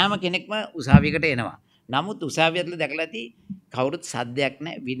සෑම කෙනෙක්ම උසාවියකට එනවා. නමුත් උසාවියටල දැකලා ඇති කවුරුත් සද්දයක්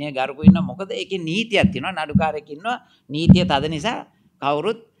නැහැ, විනය ගරුකෝ ඉන්නවා. මොකද ඒකේ නීතියක් තියෙනවා, නඩුකාරයෙක් ඉන්නවා. නීතිය තද නිසා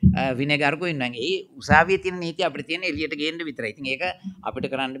කවුරුත් විනය ගරුකෝ ඉන්නවා. ඒ උසාවියේ තියෙන නීතිය අපිට තියෙන එළියට ගේන්න විතරයි. ඉතින් ඒක අපිට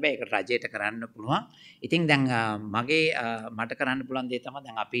කරන්න බෑ. ඒක රජයට කරන්න පුළුවන්. ඉතින් දැන් මට කරන්න පුළුවන් දේ තමයි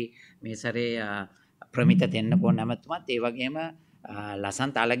දැන් අපි මේ සැරේ ප්‍රමිත තෙන්නකෝන් ඇමතුමත් ඒ වගේම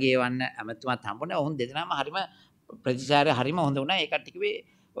ලසන්ත අලගේවන්න ඇමතුමත් හම්බුනේ. ඔවුන් දෙදෙනාම හරිම ප්‍රතිචාරය හරිම හොඳ වුණා. ඒ කට්ටිය කිව්වේ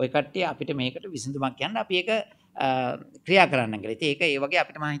ඔය කට්ටිය අපිට මේකට විසඳුමක් කියන්න අපි ඒක ක්‍රියා කරන්න කියලා. ඉතින් ඒක ඒ වගේ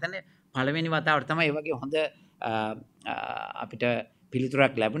අපිට මම හිතන්නේ පළවෙනි වතාවට තමයි ඒ වගේ හොඳ අපිට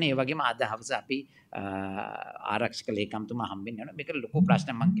පිළිතුරක් ලැබුණේ. ඒ වගේම අද හවස අපි ආරක්ෂක ලේකම්තුමා හම්බෙන්න යනවා. මේක ලොකු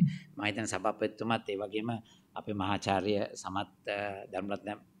ප්‍රශ්නයක් මම හිතන්නේ සභාපතිතුමාත් ඒ වගේම අපේ මහාචාර්ය සමත් ධර්මරත්න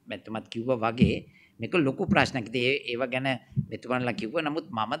මෙතුමත් කිව්වා වගේ මේක ලොකු ප්‍රශ්නයක්. ඉතින් ඒව ගැන මෙතුමන්ලා කිව්වා. නමුත්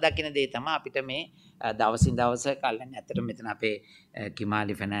මම දකින දේ තමයි අපිට මේ දවසින් දවස කලින් ඇත්තටම මෙතන අපේ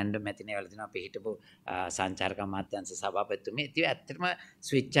කිමාලි ෆර්නෑන්ඩෝ මැතිණිය වල තියෙනවා අපේ හිටපු සංචාරක අමාත්‍යාංශ සභාපතිතුමිය. ඉතින් ඇත්තටම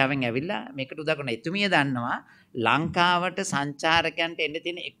ස්විච්චාවෙන් ඇවිල්ලා මේකට උදව් කරනවා. එතුමිය දන්නවා ලංකාවට සංචාරකයන්ට එන්න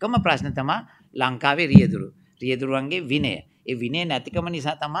තියෙන එකම ප්‍රශ්න තමයි ලංකාවේ රියදුරුවන්ගේ විනය. ඒ විනය නැතිකම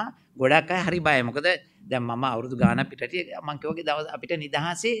නිසා තමයි ගොඩක් අය හරි බයයි. මොකද දැන් මම අවුරුදු ගාණක් පිටට මම කිව්වාගේ දවස් අපිට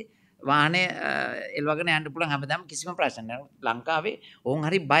නිදහසේ වාහනේ එල්වගෙන යන්න පුළුවන් හැමදාම කිසිම ප්‍රශ්න නැහැ. ලංකාවේ ඕන්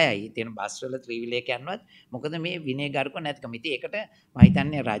හරි බයයි. තියෙන බස් වල ත්‍රිවිල් එක යනවත් මොකද මේ විනය ගරුක නැතිකම. ඉතින් ඒකට මම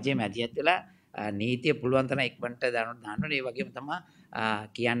හිතන්නේ රජයේ මැදිහත් වෙලා නීතිය පුළුවන් තරම් ඉක්මනට දාන්න ඕනේ. ඒ වගේම තමයි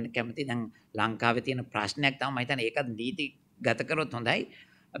කියන්න කැමති දැන් ලංකාවේ තියෙන ප්‍රශ්නයක් තමයි මම හිතන්නේ ඒකත් නීතිගත කරොත් හොඳයි.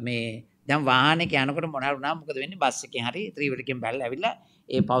 මේ දැන් වාහනයක යනකොට මොනවා වුණා මොකද වෙන්නේ? බස් එකෙන් හරි ත්‍රිවිල් එකෙන් බැලලා ඇවිල්ලා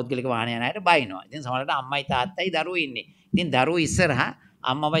ඒ පෞද්ගලික වාහනේ යන අයට බයිනවා. ඉතින් සමහරවිට අම්මයි තාත්තයි දරුවෝ ඉන්නේ. ඉතින් දරුවෝ ඉස්සරහා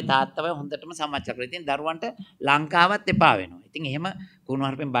අම්මවයි තාත්තවයි හොඳටම සමච්ච කරලා. ඉතින් දරුවන්ට ලංකාවත් එපා වෙනවා. ඉතින් එහෙම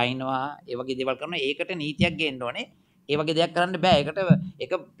කුණුහරුපෙන් බයිනවා, ඒ වගේ දේවල් කරනවා. ඒකට නීතියක් ගේන්න ඕනේ. ඒ වගේ දෙයක් කරන්න බෑ.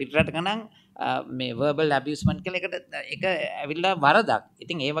 ඒක පිටරටක නම් මේ verbal abusement කියලා ඒක ඇවිල්ලා වරදක්.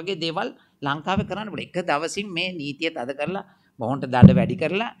 ඉතින් ඒ වගේ දේවල් ලංකාවේ කරන්න බෑ. එක දවසින් මේ නීතිය තද කරලා මොහොන්ට දඩ වැඩි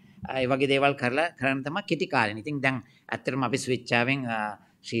කරලා ඒ වගේ දේවල් කරන්න තමයි කෙටි කාලෙන. ඉතින් දැන් ඇත්තටම අපි ස්විච්චාවෙන්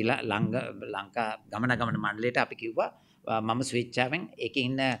ශ්‍රී ලංකා ගමන මණ්ඩලයට අපි කිව්වා මම ස්විච්චාවෙන් ඒකේ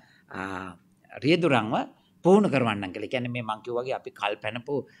ඉන්න රියදුරන්ව පුහුණු කරවන්නම් කියලා. ඒ කියන්නේ මේ මං කිව්වාගේ අපි කල්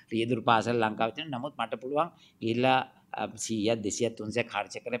පැනපු රියදුරු පාසල් ලංකාවේ තියෙන. නමුත් මට පුළුවන් ගිහිල්ලා 100ක් 200ක් 300ක්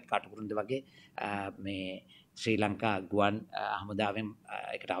khර්ච කරලා කටුකුරුන්ද වගේ මේ ශ්‍රී ලංකා ගුවන් හමුදාවෙන්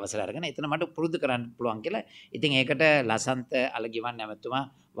ඒකට අවසර අරගෙන එතන මට පුරුදු කරන්න පුළුවන් කියලා. ඉතින් ඒකට ලසන්ත අලගිවන් නැමතුමා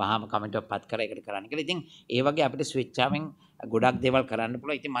වහාම කමෙන්ට් පත් කරා ඒකට කරන්න කියලා. ඉතින් ඒ වගේ අපිට ස්විච්චාවෙන් ගොඩක් දේවල් කරන්න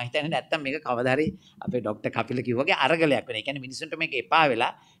පුළුවන්. ඉතින් මම හිතන්නේ නැත්තම් මේක කවදා හරි අපේ ડોක්ටර් කපිල කිව්වාගේ අරගලයක් වෙන. ඒ කියන්නේ මිනිසුන්ට මේක එපා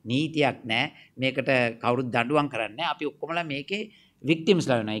වෙලා නීතියක් නැහැ. මේකට කවුරුත් දඬුවම් කරන්නේ නැහැ. අපි ඔක්කොමලා මේකේ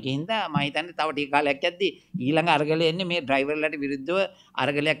වික්ටිම්ස්ලා වෙනවා. ඒකින්ද මම හිතන්නේ තව ටික කාලයක් යද්දී ඊළඟ අරගලය එන්නේ මේ ඩ්‍රයිවර්ලාට විරුද්ධව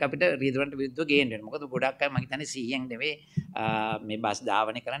අරගලයක් අපිට රියදුරන්ට විරුද්ධව ගේන්න වෙනවා. මොකද ගොඩක් අය මම හිතන්නේ 100න් නෙවෙයි මේ බස්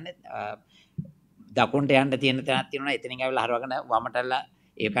ධාවනය කරන්නේ දකුණට යන්න තියෙන තැනක් තියෙනවා. එතනින් ඇවිල්ලා හරවගෙන වමටලා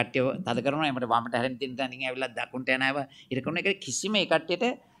ඒ කට්ටිය තද කරනවා. එමට වමට හැරෙන්න තියෙන තැනින් ඇවිල්ලා දකුණට යන අයව ඉර කරන එක කිසිම ඒ කට්ටියට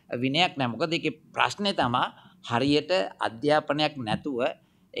විනයක් නැහැ. මොකද ඒකේ ප්‍රශ්නේ තමයි හරියට අධ්‍යාපනයක් නැතුව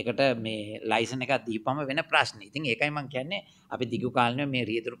ඒකට මේ ලයිසන් එකක් දීපම වෙන ප්‍රශ්නේ. ඉතින් ඒකයි මම කියන්නේ අපි දිගු කාලෙම මේ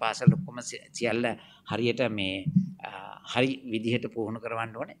රියදුරු පාසල් ඔක්කොම සියල්ල හරියට මේ හරි විදිහට පුහුණු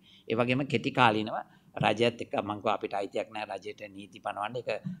කරවන්න ඕනේ. ඒ වගේම කෙටි කාලිනව රජයත් එක්ක මම කිව්වා අපිට අයිතියක් නැහැ රජයට නීති පනවන්න. ඒක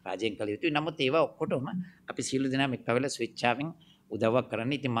රජයෙන් කළ යුතුයි. නමුත් ඒවා ඔක්කොටම අපි සියලු දෙනාම එක්කවෙලා ස්විච් ආවෙන් උදව්වක්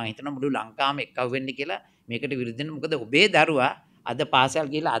කරන්න. ඉතින් මම හිතනවා මුළු ලංකාවම එක්කව වෙන්න කියලා මේකට විරුද්ධ වෙන්න. මොකද ඔබේ දරුවා අද පාසල්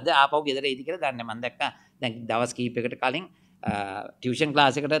ගිහලා අද ආපහු ගෙදර එයිද කියලා දන්නේ. මම දැක්කා දැන් දවස් කිහිපයකට කලින් ටියුෂන්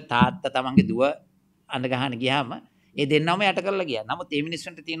ක්ලාස් එකට තාත්තා තමන්ගේ දුව අඬ ගහන ගියාම ඒ දෙන්නම යට කරලා ගියා. නමුත් මේ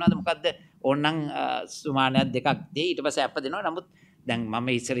මිනිස්සුන්ට තියනවාද මොකද්ද ඕනනම් සුමානයක් දෙකක් දෙයි ඊට පස්සේ අප දෙනවා. නමුත් දැන් මම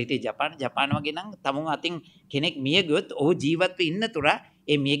ඉස්සර හිටියේ ජපාන වගේ නම් තමුන් අතින් කෙනෙක් මිය ගියොත් ඔහු ජීවත්ව ඉන්න තුරා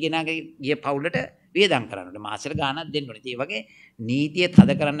ඒ මියගෙනාගේ ගිය පවුලට වියදම් කරන්න ඕනේ. මාසෙට ගාණක් දෙන්න ඕනේ. ඒ වගේ නීතිය තද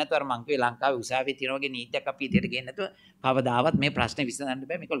කරන්නේ නැතුව අර මං කිව්වේ ලංකාවේ උසාවියේ තියෙන වගේ නීතියක් අපි ඉදිරියට ගේන්න නැතුව කවදාවත් මේ ප්‍රශ්නේ විසඳන්න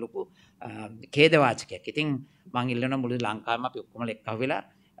බෑ. මේක ලොකු ඛේදවාචකයක්. ඉතින් මං ඉල්ලන මුළු ලංකාවෙම අපි ඔක්කොම එක්කව වෙලා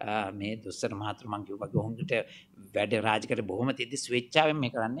මේ දුස්සර මහතුරු මං කිව්වා වගේ ඔහුන්ට වැඩ රාජකාරී බොහොම තියදී ස්වේච්ඡාවෙන්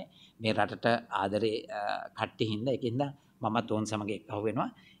මේ කරන්නේ මේ රටට ආදරේ කට්ටිය හින්දා ඒකින්ද මමත් ඔවුන් සමග එක්කව වෙනවා.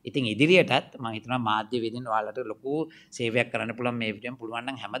 ඉතින් ඉදිරියටත් මම හිතනවා මාධ්‍ය වේදින් ඔයාලට ලොකු සේවයක් කරන්න පුළුවන් මේ විදිහෙන් පුළුවන්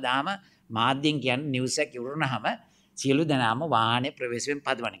නම් හැමදාම මාධ්‍යෙන් කියන්නේ නිවුස් එක ඉවරනහම සියලු දෙනාම වාහනේ ප්‍රවේශයෙන්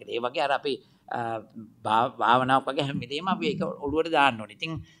පදවන එක. ඒ වගේ අර අපි භාවනාවක් වගේ හැම වෙලේම අපි ඒක ඔළුවට දාන්න ඕනේ.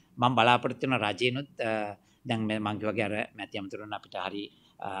 ඉතින් මම බලාපොරොත්තු වෙන රජේනොත් දැන් මම කිව්වාගේ අර මැති අමතුරුන් අපිට හරි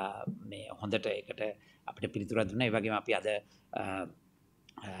මේ හොඳට ඒකට අපිට පිළිතුරක් දුන්නා. ඒ වගේම අපි අද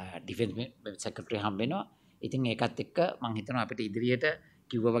ඩිෆෙන්ස් සෙක්‍රටරි හම්බ වෙනවා. ඉතින් ඒකත් එක්ක මම හිතනවා අපිට ඉදිරියට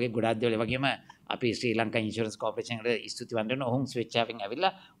කිව්වා වගේ ගොඩාක් දේවල් ඒ වගේම අපි ශ්‍රී ලංකා ඉන්ෂුරන්ස් කෝපරේෂන් එකට ස්තුතිවන්ත වෙනවා. ඔවුන් ස්වේච්ඡාවෙන්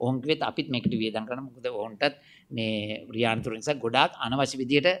ඇවිල්ලා ඔවුන් කිව්වෙත් අපිත් මේකට වියදම් කරන්න. මොකද ඔවුන්ටත් මේ රියාන්තුරු නිසා ගොඩාක් අනවශ්‍ය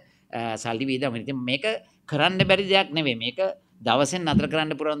විදියට සල්ලි වියදම් වෙනවා. ඉතින් මේක කරන්න බැරි දෙයක් නෙවෙයි. මේක දවසෙන් නතර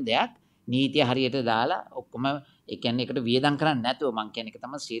කරන්න පුළුවන් දෙයක්. නීතිය හරියට දාලා ඔක්කොම ඒ කියන්නේ ඒකට වියදම් කරන්නේ නැතුව මං කියන්නේ ඒක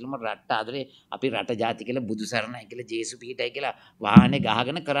තමයි සියලුම රට ආදරේ අපි රට ජාති කියලා බුදු සරණයි කියලා ජේසු පිහිටයි කියලා වාහනේ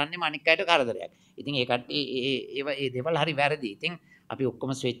ගහගෙන කරන්නේම අනික් අයට කරදරයක්. ඉතින් ඒ කට්ටිය ඒ දේවල් හරි වැරදි. ඉතින් අපි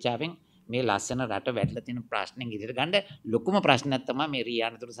ඔක්කොම ස්වේච්ඡාවෙන් මේ ලස්සන රට වැටලා තියෙන ප්‍රශ්නෙන් ඉදිරියට ගන්න ලොකුම ප්‍රශ්නයක් තමයි මේ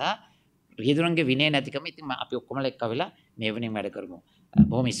රියානතුරු සහ රියදුරන්ගේ විනය නැතිකම. ඉතින් අපි ඔක්කොම එක්ක වෙලා මේ වෙනින් වැඩ කරමු.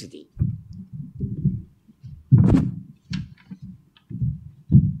 බොහොම ස්තුතියි.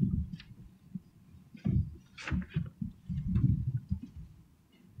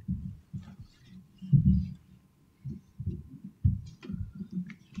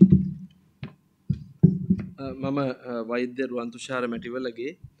 මම වෛද්‍ය රුවන්තුෂාර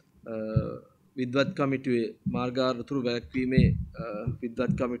මැටිවලගේ විද්වත් කමිටුවේ මාර්ගාරතුරු වැළැක්වීමේ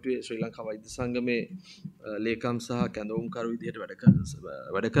විද්වත් කමිටුවේ ශ්‍රී ලංකා වෛද්‍ය සංගමේ ලේකම් සහ කැඳවුම්කරු විදිහට වැඩ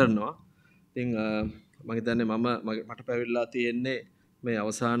කරනවා. ඉතින් මම හිතන්නේ මට පැවිදිලා තියෙන්නේ මේ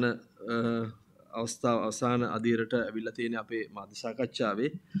අවසාන අදියරට ඇවිල්ලා තියෙන අපේ මාධ්‍ය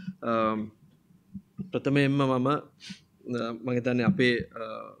සාකච්ඡාවේ ප්‍රථමයෙන්ම මම හිතන්නේ අපේ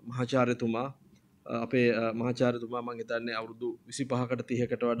මහාචාර්යතුමා මම හිතන්නේ අවුරුදු 25කට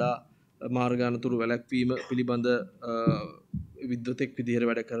 30කට වඩා මාර්ගානතුරු වැළැක්වීම පිළිබඳ විද්වතෙක් විදිහට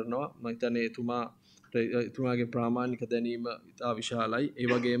වැඩ කරනවා. මම හිතන්නේ එතුමාගේ ප්‍රාමාණික දැනීම ඉතා විශාලයි. ඒ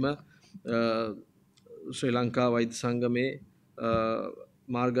වගේම ශ්‍රී ලංකා වෛද්‍ය සංගමේ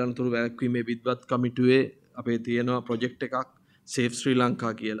මාර්ගානතුරු වැළැක්වීමේ විද්වත් කමිටුවේ අපේ තියෙනවා ප්‍රොජෙක්ට් එකක් සේෆ් ශ්‍රී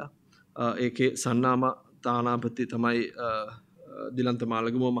ලංකා කියලා. ඒකේ සන්නාම තානාපති තමයි දිලන්ත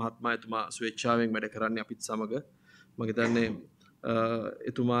මාලගම මහත්මයා. එතුමා ස්වේච්ඡාවෙන් වැඩ කරන්නේ අපිත් සමග. මම හිතන්නේ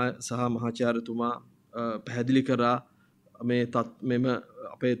එතුමා සහ මහාචාර්යතුමා පැහැදිලි කරා මෙම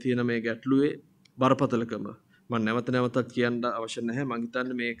අපේ තියෙන මේ ගැටලුවේ බරපතලකම. මම නැවතත් කියන්න අවශ්‍ය නැහැ. මම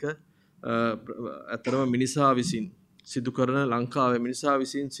හිතන්නේ මේක ඇත්තටම මිනිසා විසින් සිදු කරන ලංකාවේ මිනිසා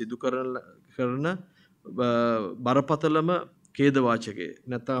විසින් සිදු කරන බරපතලම ඛේදවාචකය.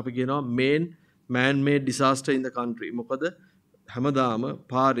 නැත්නම් අපි කියනවා man made disaster in the country. මොකද හැමදාම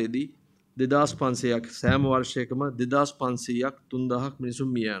පාරේදී 2500ක් සෑම වර්ෂයකම 2500ක් 3000ක් මිනිසුන්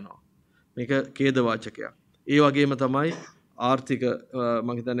මිය යනවා. මේක ඛේදවාචකයක්. ඒ වගේම තමයි ආර්ථික මම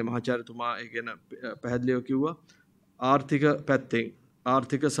හිතන්නේ මහාචාර්යතුමා ඒ ගැන පැහැදිලිව කිව්වා. ආර්ථික පැත්තෙන්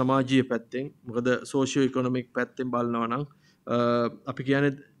ආර්ථික සමාජීය පැත්තෙන් මොකද සෝෂියෝ ඉකොනොමික් පැත්තෙන් බලනවා නම් අපි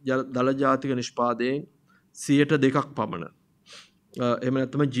කියන්නේ දල ජාතික නිෂ්පාදනයෙන් 2% පමණ එහෙම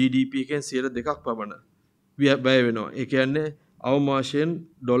නැත්නම් GDP එකෙන් 2% පමණ වැය වෙනවා. ඒ කියන්නේ අවම වශයෙන්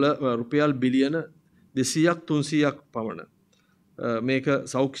රුපියල් බිලියන 200ක් 300ක් පමණ. මේක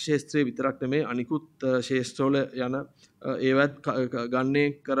සෞඛ්‍ය ශාස්ත්‍රයේ විතරක් නෙමෙයි අනිකුත් ශාස්ත්‍රවල යන ඒවත් ගන්නේ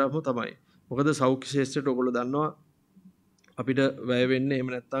කරමු තමයි. මොකද සෞඛ්‍ය ශාස්ත්‍රයට ඔයගොල්ලෝ දන්නවා අපිට වැය වෙන්නේ එහෙම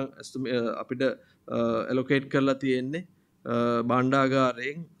නැත්නම් අපිට ඇලොකේට් කරලා තියෙන්නේ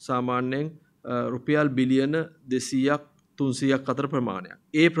භාණ්ඩාගාරයෙන් සාමාන්‍යයෙන් රුපියල් බිලියන 200ක් 300ක් අතර ප්‍රමාණයක්.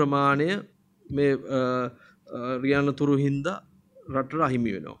 ඒ ප්‍රමාණය මේ රියානතුරු හින්දා රටට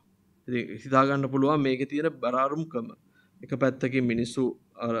අහිමි වෙනවා. ඉතින් හිතා ගන්න පුළුවන් මේකේ තියෙන බරාරුම්කම. එක පැත්තකින් මිනිස්සු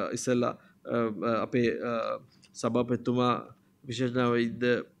ඉස්සෙල්ලා අපේ සභාපතිතුමා විශේෂ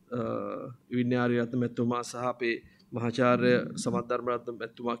වෛද්‍ය විඥානීය රත්න මෙතුමා සහ අපේ මහාචාර්ය සමත් ධර්මරත්න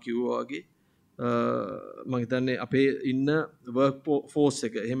මෙතුමා කිව්වා වගේ මම හිතන්නේ අපේ ඉන්න වර්ක් ෆෝස්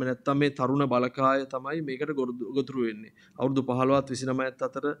එක එහෙම නැත්නම් මේ තරුණ බලකාය තමයි මේකට ගොදුරු වෙන්නේ. අවුරුදු 15ත් 29ත්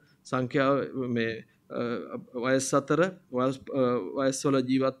අතර සංඛ්‍යාව මේ වයස් අතර වයස් වල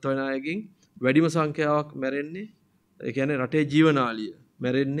ජීවත් වෙන අයගෙන් වැඩිම සංඛ්‍යාවක් මැරෙන්නේ ඒ කියන්නේ රටේ ජීවනාලිය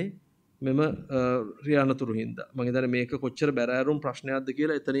මැරෙන්නේ මෙම ක්‍රියානතුරු හින්දා. මම හිතන්නේ මේක කොච්චර බැරෑරුම් ප්‍රශ්නයක්ද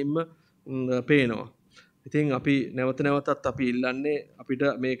කියලා එතනින්ම පේනවා. ඉතින් අපි නැවතත් අපි ඉල්ලන්නේ අපිට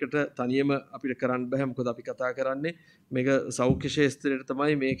මේකට තනියම අපිට කරන්න බෑ. මොකද අපි කතා කරන්නේ මේක සෞඛ්‍ය ශාස්ත්‍රයේ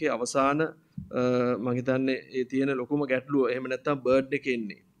තමයි මේකේ අවසාන මම හිතන්නේ ඒ තියෙන ලොකුම ගැටලුව. එහෙම නැත්නම් බර්ඩ් එක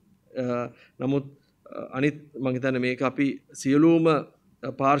එන්නේ. නමුත් අනිත් මම හිතන්නේ මේක අපි සියලුම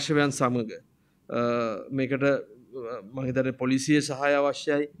පාර්ශවයන් සමග මේකට මම හිතන්නේ පොලිසිය සහාය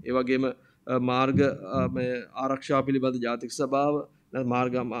අවශ්‍යයි. ඒ වගේම මාර්ග ආරක්ෂාව පිළිබඳ ජාතික සභාව,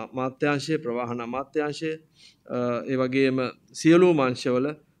 මාර්ග අමාත්‍යාංශය, ප්‍රවාහන අමාත්‍යාංශය, ඒ වගේම සියලුම අංශවල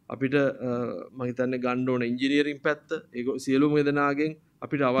අපිට මම හිතන්නේ ගන්න ඕන ඉංජිනේරින් පැත්ත ඒ සියලුම දෙනාගෙන්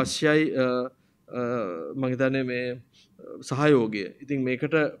අපිට අවශ්‍යයි මම හිතන්නේ මේ සහයෝගය. ඉතින්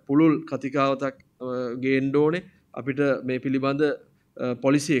මේකට පුළුල් කතිකාවතක් ගේන්න ඕනේ. අපිට මේ පිළිබඳ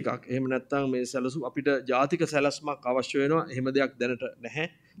පොලිසි එකක්. එහෙම නැත්නම් මේ සැලසුම් අපිට ජාතික සැලැස්මක් අවශ්‍ය වෙනවා. එහෙම දෙයක් දැනට නැහැ.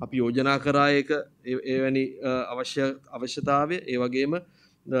 අපි යෝජනා කරා ඒක එවැනි අවශ්‍යතාවය. ඒ වගේම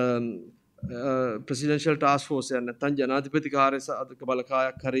ප්‍රෙසිඩෙන්ෂල් ටාස්ක් ෆෝස් එක නැත්නම් ජනාධිපති කාර්ය සාධක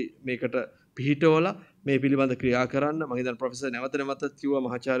බලකායක් හරි මේකට පිහිටවලා මේ පිළිබඳ ක්‍රියා කරන්න. මම හිතන්නේ ප්‍රොෆෙසර් නැවතත් කිව්වා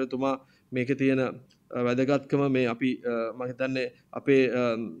මහාචාර්යතුමා මේකේ තියෙන වැදගත්කම මේ අපි මම හිතන්නේ අපේ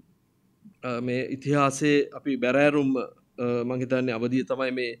මේ ඉතිහාසයේ අපි බැරෑරුම් මම හිතන්නේ අවධිය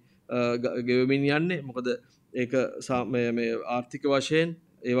තමයි මේ ගෙවමින් යන්නේ. මොකද ඒක මේ ආර්ථික වශයෙන්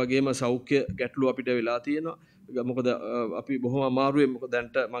ඒ වගේම සෞඛ්‍ය ගැටලු අපිට වෙලා තියෙනවා. මොකද අපි බොහොම අමාරුවේ මොකද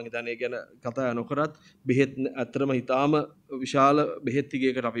දැන්ට මම හිතන්නේ ගැන කතා නොකරත් බෙහෙත් ඇත්තටම හිතාම විශාල බෙහෙත්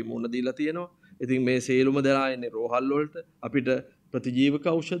ටිකයකට අපි මුහුණ දීලා තියෙනවා. ඉතින් මේ සේලුම දරා එන්නේ රෝහල් වලට අපිට ප්‍රතිජීවක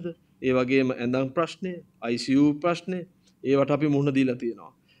ඖෂධ ඒ වගේම ඇඳන් ප්‍රශ්නේ ICU ප්‍රශ්නේ ඒවට අපි මුහුණ දීලා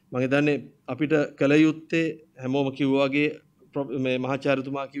තියෙනවා. මම හිතන්නේ අපිට කල යුත්තේ හැමෝම කිව්වා වගේ මේ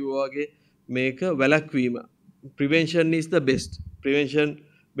මහාචාර්යතුමා කිව්වා වගේ මේක වැළැක්වීම. Prevention is the best. Prevention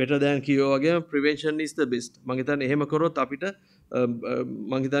better than cure වගේ prevention is the best. මම හිතන්නේ එහෙම කරොත් අපිට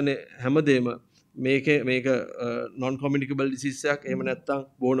මම හිතන්නේ හැමදේම මේක non communicable disease එකක් එහෙම නැත්නම්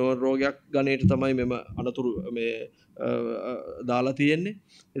බෝනෝන් රෝගයක් ගණේට තමයි මෙම අනතුරු මේ දාලා තියෙන්නේ.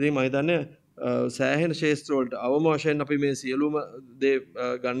 ඉතින් මම හිතන්නේ සෑහෙන ශේෂ්ත්‍ර වලට අවම වශයෙන් අපි මේ සියලුම දේ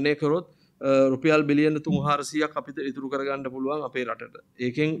ගණනය කරොත් රුපියල් බිලියන 300ක් අපිට ඉතුරු කරගන්න පුළුවන් අපේ රටට.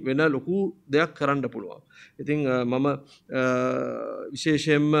 ඒකෙන් වෙන ලොකු දෙයක් කරන්න පුළුවන්. ඉතින් මම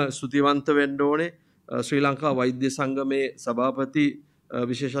විශේෂයෙන්ම ස්තුතිවන්ත වෙන්න ඕනේ ශ්‍රී ලංකා වෛද්‍ය සංගමේ සභාපති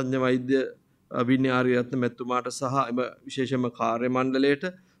විශේෂඥ වෛද්‍ය විනයාරි රත්න මැතිතුමාට සහ එම විශේෂයෙන්ම කාර්ය මණ්ඩලයට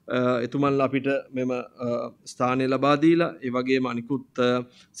එතුමන්ලා අපිට මෙම ස්ථානය ලබා දීලා ඒ වගේම අනිකුත්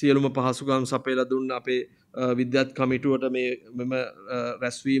සියලුම පහසුකම් සපයලා දුන්න අපේ විද්‍යාත් කමිටුවට මෙම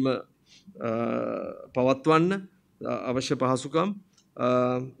රැස්වීම පවත්වන්න අවශ්‍ය පහසුකම්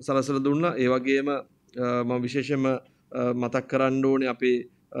සලසලා දුන්නා. ඒ වගේම මම විශේෂයෙන්ම මතක් කරන්න ඕනේ අපේ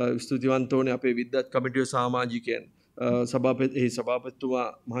ස්තුතිවන්ත ඕනේ අපේ විද්‍යාත් කමිටුවේ සමාජිකයන් සභාපතිතුමා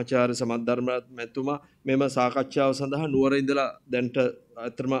මහාචාර්ය සමද්දර්ම මැතිතුමා මෙම සාකච්ඡාව සඳහා නුවර ඉඳලා දැන්ට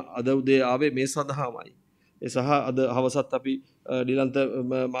අතරම අද උදේ ආවේ මේ සඳහාමයි. ඒ සහ අද හවසත් අපි ඩිලන්ත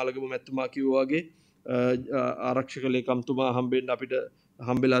මාළගම මැතිතුමා කිව්වා වගේ ආරක්ෂක ලේකම්තුමා හම්බෙන්න අපිට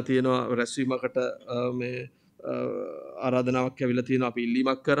හම්බෙලා තියෙනවා රැස්වීමකට මේ ආරාධනාවක් ඇවිල්ලා තියෙනවා අපි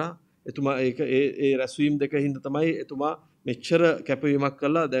ඉල්ලීමක් කරා. එතුමා ඒක ඒ රැස්වීම දෙක හින්දා තමයි එතුමා මෙච්චර කැපවීමක්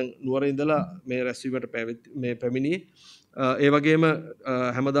කළා දැන් නුවර ඉඳලා මේ රැස්වීමට මේ පැමිණියේ. ඒ වගේම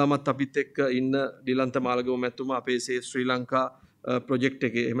හැමදාමත් අපිත් එක්ක ඉන්න ඩිලන්ත මාළගම මැතිතුමා අපේ සේෆ් ශ්‍රී ලංකා ප්‍රොජෙක්ට්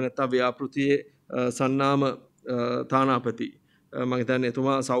එකේ එහෙම නැත්නම් ව්‍යාපෘතියේ සන්නාම තානාපති මම හිතන්නේ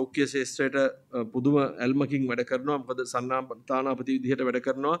එතුමා සෞඛ්‍ය ශාස්ත්‍රයට පුදුම ඇල්මකින් වැඩ කරනවා. මොකද සන්නාම තානාපති විදිහට වැඩ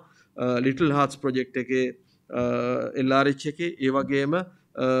කරනවා ලිටල් හාර්ට්ස් ප්‍රොජෙක්ට් එකේ LRH එකේ ඒ වගේම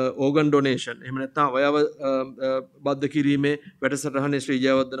ඕගන් ඩොනේෂන් එහෙම නැත්නම් අවයව බද්ධ කිරීමේ වැඩසටහනේ ශ්‍රී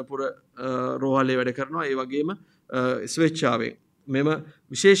ජයවර්ධනපුර රෝහලේ වැඩ කරනවා. ඒ වගේම ස්වේච්ඡාවෙන් මෙම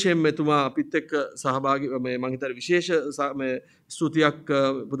විශේෂයෙන් මෙතුමා අපිත් එක්ක සහභාගී මේ මම හිතන්නේ විශේෂ මේ ස්තුතියක්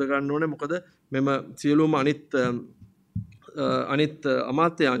පුද ගන්න ඕනේ. මොකද මෙම සියලුම අනිත්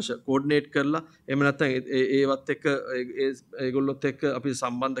අමාත්‍යාංශ කෝඩිනේට් කරලා එහෙම නැත්නම් ඒවත් එක්ක ඒගොල්ලොත් එක්ක අපි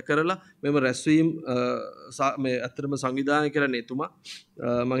සම්බන්ධ කරලා මෙම රැස්වීම මේ ඇත්තටම සංවිධානය කරන්නේ එතුමා.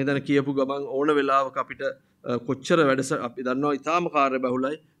 මම හිතන්නේ කියපු ගමන් ඕන වෙලාවක අපිට කොච්චර වැඩස අපි දන්නවා ඊටාම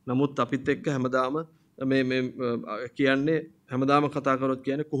කාර්යබහුලයි. නමුත් අපිත් එක්ක හැමදාම මේ කියන්නේ හැමදාම කතා කරොත්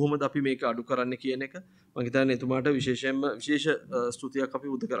කියන්නේ කොහොමද අපි මේක අඩු කරන්න කියන එක මම හිතන්නේ එතුමාට විශේෂ ස්තුතියක් අපි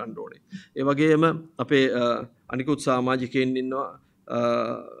උද කරන්න ඕනේ. ඒ වගේම අපේ අනිකුත් සමාජිකයන් ඉන්නවා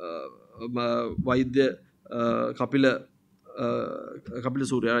වෛද්‍ය කපිල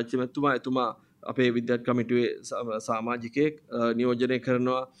සූර්යාරච්චි මැතිතුමා එතුමා අපේ විද්‍යාත් කමිටුවේ සමාජිකයෙක් නියෝජනය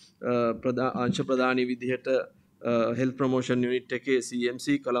කරනවා අංශ ප්‍රධානී විදිහට හෙල්ත් ප්‍රමෝෂන් යුනිට් එකේ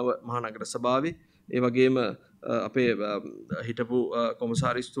CMC කලව මහනගර සභාවේ ඒ වගේම අපේ හිටපු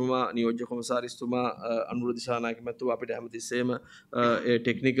කොමසාරිස්තුමා නියෝජ්‍ය කොමසාරිස්තුමා අනුර දිසානායක මැතිතුමා අපිට හැමතිස්සෙම ඒ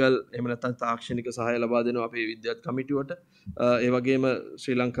ටෙක්නිකල් එහෙම නැත්නම් තාක්ෂණික සහාය ලබා දෙනවා අපේ විද්‍යාත් කමිටුවට. ඒ වගේම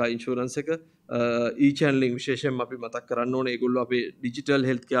ශ්‍රී ලංකා ඉන්ෂුරන්ස් එක e-channeling විශේෂයෙන් අපි මතක් කරන්න ඕනේ. ඒගොල්ලෝ අපේ ඩිජිටල්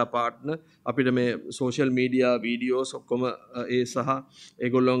හෙල්ත් කෙයාර් පාර්ට්නර්. අපිට මේ සෝෂල් මීඩියා වීඩියෝස් ඔක්කොම ඒ සහ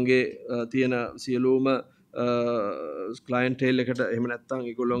ඒගොල්ලොන්ගේ තියෙන සියලුම ක්ලයින්ටේල් එකට එහෙම නැත්නම්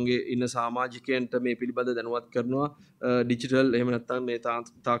ඒගොල්ලොන්ගේ ඉන්න සමාජිකයන්ට මේ පිළිබඳ දැනුවත් කරනවා ඩිජිටල් එහෙම නැත්නම් මේ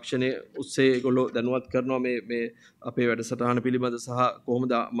තාක්ෂණය ඔස්සේ ඒගොල්ලෝ දැනුවත් කරනවා මේ අපේ වැඩසටහන පිළිබඳ සහ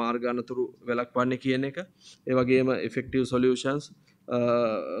කොහොමද මාර්ග අනතුරු වැළක්වන්නේ කියන එක. ඒ වගේම effective solutions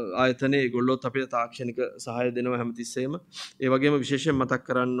ආයතනයේ ඒගොල්ලොත් අපිට තාක්ෂණික සහාය දෙනවා හැමතිස්සෙම. ඒ වගේම විශේෂයෙන් මතක්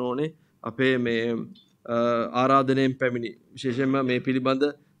කරන්න ඕනේ අපේ මේ ආරාධනයෙන් පැමිණි විශේෂයෙන්ම මේ පිළිබඳ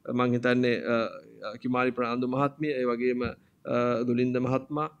මම හිතන්නේ කිමාලි ප්‍රනාන්දු මහත්මිය ඒ වගේම දුලින්ද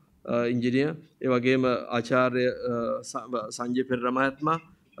මහත්මයා ඉංජිනේර් ඒ වගේම ආචාර්ය සංජය පෙරේරා මහත්මයා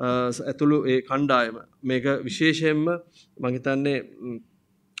ඇතුළු ඒ කණ්ඩායම මේක විශේෂයෙන්ම මම හිතන්නේ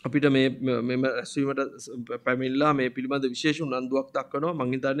අපිට මෙම රැස්වීමට පැමිණලා මේ පිළිබඳ විශේෂ උනන්දුවක් දක්වනවා.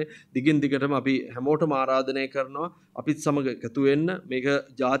 මම හිතන්නේ දිගින් දිගටම අපි හැමෝටම ආරාධනය කරනවා අපිත් සමග එකතු වෙන්න. මේක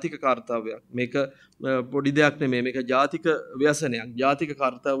ජාතික කාර්යයක්. මේක පොඩි දෙයක් නෙමෙයි. මේක ජාතික ව්‍යසනයක්. ජාතික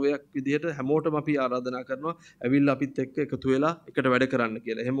කාර්යයක් විදිහට හැමෝටම අපි ආරාධනා කරනවා. ඇවිල්ලා අපිත් එක්ක එකතු වෙලා එකට වැඩ කරන්න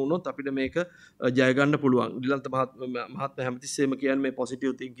කියලා. එහෙම වුණොත් අපිට මේක ජය ගන්න පුළුවන්. ඩිලන්ත මහත්මයා හැමතිස්සෙම කියන්නේ මේ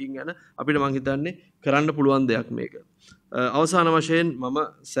පොසිටිව් තින්කින් ගැන අපිට මම හිතන්නේ කරන්න පුළුවන් දෙයක් මේක. අවසාන වශයෙන් මම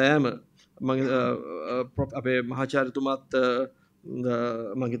සෑම අපේ මහාචාර්යතුමාත්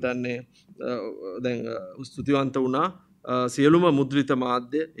මම හිතන්නේ දැන් ස්තුතිවන්ත වුණා සියලුම මුද්‍රිත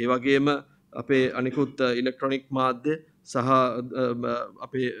මාධ්‍ය ඒ වගේම අපේ අනිකුත් ඉලෙක්ට්‍රොනික මාධ්‍ය සහ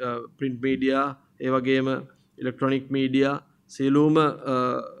අපේ print media ඒ වගේම ඉලෙක්ට්‍රොනික මීඩියා සියලුම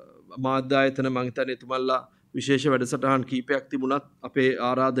මාධ්‍ය ආයතන මම හිතන්නේ එතුමන්ලා විශේෂ වැඩසටහන් කීපයක් තිබුණත් අපේ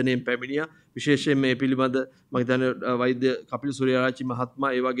ආරාධනයෙන් පැමිණියා. විශේෂයෙන් මේ පිළිබඳ මම හිතන්නේ වෛද්‍ය කපිල සූර්යාරච්චි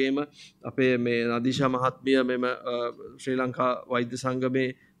මහත්මයා ඒ වගේම අපේ මේ නදීෂා මහත්මිය මෙම ශ්‍රී ලංකා වෛද්‍ය සංගමේ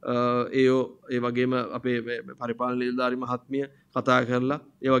ඒ වගේම අපේ පරිපාලන නිලධාරි මහත්මිය කතා කරලා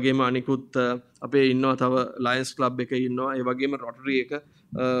ඒ වගේම අනිකුත් අපේ ඉන්නවා තව ලයන්ස් ක්ලබ් එකේ ඉන්නවා ඒ වගේම රොටරි එක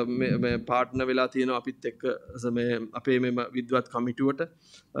මේ පාර්ට්නර් වෙලා තියෙනවා අපිත් එක්ක මේ අපේ මෙම විද්වත් කමිටුවට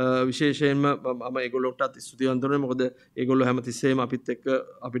විශේෂයෙන්ම මම ඒගොල්ලොන්ටත් ස්තුතිවන්ත වෙනවා මොකද ඒගොල්ලෝ හැමතිස්සෙම අපිත් එක්ක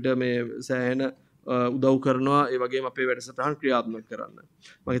අපිට මේ සෑහෙන උදව් කරනවා ඒ වගේම අපේ වැඩසටහන් ක්‍රියාත්මක කරන්න.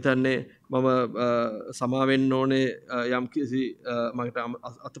 මම හිතන්නේ මම සමා වෙන්න ඕනේ යම් කිසි මට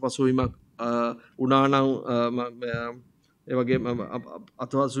අතපසුවීමක් වුණා නම් ඒ වගේම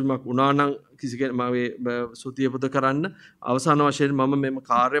අතපසුවීමක් වුණා නම් කිසි කෙනෙක් මගේ ස්තුතිය පුද කරන්න. අවසාන වශයෙන් මම මෙම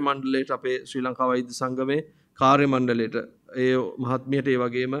කාර්ය මණ්ඩලයට අපේ ශ්‍රී ලංකා වෛද්‍ය සංගමේ කාර්ය මණ්ඩලයට ඒ මහත්මියට ඒ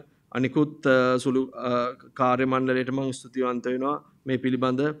වගේම අනිකුත් සුළු කාර්ය මණ්ඩලයට මම ස්තුතිවන්ත වෙනවා මේ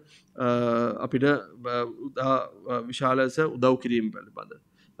පිළිබඳ අපිට විශාල ලෙස උදව් කිරීම පිළිබඳ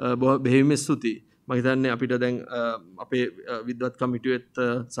බෙහෙවින්ම ස්තුතියි. මම හිතන්නේ අපිට දැන් අපේ විද්වත් කමිටුවෙත්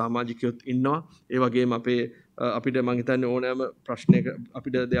සමාජිකයොත් ඉන්නවා. ඒ වගේම අපිට මම හිතන්නේ ඕනෑම ප්‍රශ්නයක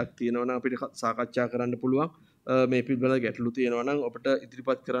අපිට දෙයක් තියෙනවා නම් අපිට සාකච්ඡා කරන්න පුළුවන්. මේ පිළිබඳ ගැටලු තියෙනවා නම් අපිට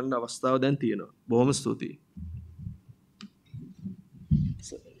ඉදිරිපත් කරන්න අවස්ථාව දැන් තියෙනවා. බොහොම ස්තුතියි.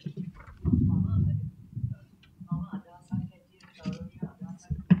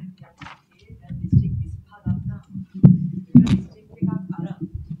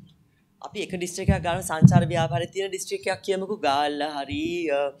 අපි එක ඩිස්ට්‍රික් එකක් ගන්න සංචාර ව්‍යාපාරයේ තියෙන ඩිස්ට්‍රික් එකක් කියමුකෝ ගාල්ල හරි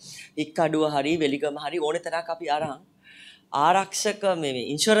ඉක්කඩුව හරි වෙලිගම හරි ඕනේ තරක් අපි අරන් ආරක්ෂක මේ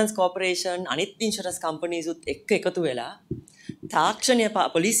ඉන්ෂුරන්ස් කෝපරේෂන් අනිත් ඉන්ෂුරන්ස් කම්පනීස් උත් එක්ක එකතු වෙලා තාක්ෂණීය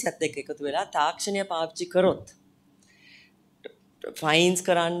පොලිසියත් එක්ක එකතු වෙලා තාක්ෂණීය පාවිච්චි කරොත් ෆයින්ස්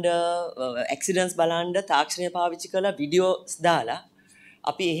කරන්න ඇක්සිඩන්ට්ස් බලන්න තාක්ෂණීය පාවිච්චි කරලා වීඩියෝස් දාලා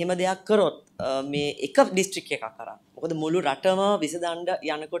අපි එහෙම දෙයක් කරොත් මේ එක ඩිස්ට්‍රික් එකක් කරා. මොකද මුළු රටම විසඳන්න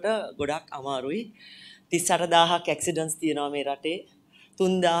යනකොට ගොඩක් අමාරුයි. 38000ක් ඇක්සිඩන්ට්ස් තියෙනවා මේ රටේ.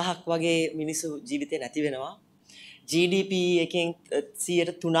 3000ක් වගේ මිනිස්සු ජීවිතේ නැති වෙනවා. GDP එකෙන්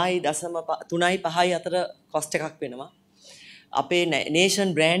 3.5 අතර කොස්ට් එකක් වෙනවා. අපේ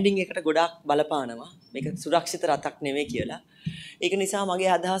නේෂන් බ්‍රෑන්ඩින් එකට ගොඩක් බලපානවා. මේක සුරක්ෂිත රටක් නෙමෙයි කියලා. ඒක නිසා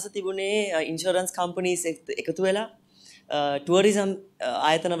මගේ අදහස තිබුණේ ඉන්ෂුරන්ස් කම්පනීස් එකතු වෙලා ටුවරිසම්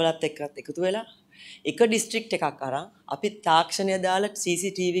ආයතන වලත් එක්කත් එකතු වෙලා එක ඩිස්ට්‍රික්ට් එකක් අරන් අපි තාක්ෂණය දාලා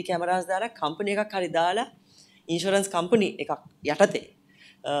CCTV කැමරාස් දාලා කම්පැනි එකක් හරි දාලා ඉන්ෂුරන්ස් කම්පැනි එකක් යටතේ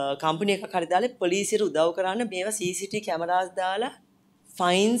කම්පැනි එකක් හරි දාලා පොලිසියට උදව් කරන්න මේවා CCTV කැමරාස් දාලා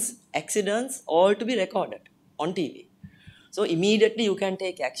fines accidents all to be recorded on TV so immediately you can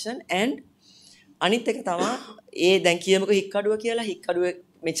take action and අනිත් එක තමයි ඒ දැන් කියමුකෝ හික්කඩුව කියලා හික්කඩුවේ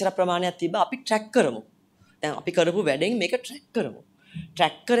මෙච්චර ප්‍රමාණයක් තිබ්බා අපි ට්‍රැක් කරමු දැන් අපි කරපු වැඩෙන් මේක ට්‍රැක් කරමු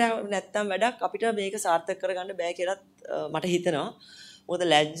ට්‍රැක් කරේ නැත්තම් වැඩක් අපිට මේක සාර්ථක කරගන්න බෑ කියලාත් මට හිතෙනවා මොකද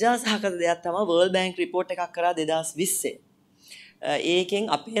ලැජ්ජා සහගත දෙයක් තමයි World Bank report එකක් කරා 2020 ඒකෙන්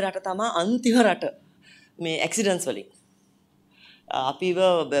අපේ රට තමයි අන්තිම රට මේ ඇක්සිඩන්ට්ස් වලින් අපිව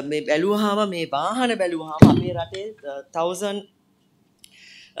මේ බැලුවාම මේ වාහන බැලුවාම අපේ රටේ 1000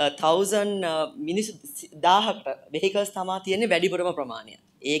 මිනිස්සු 1000කට vehicles තමයි තියෙන්නේ වැඩිපුරම ප්‍රමාණය.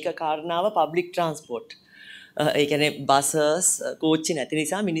 ඒක කාරණාව public transport. ඒ කියන්නේ buses කෝච්චි නැති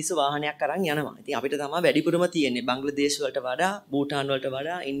නිසා මිනිස්සු වාහනයක් අරන් යනවා. ඉතින් අපිට තමයි වැඩිපුරම තියෙන්නේ බංග්ලාදේශ වලට වඩා, භූටාන් වලට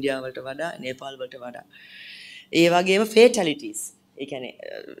වඩා, ඉන්දියාව වලට වඩා, නේපාල් වලට වඩා. ඒ වගේම fatalities. ඒ කියන්නේ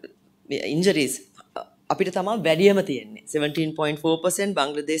injuries අපිට තමයි වැඩියම තියෙන්නේ 17.4%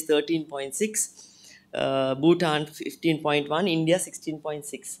 බංග්ලාදේශ 13.6 Bhutan 15.1 India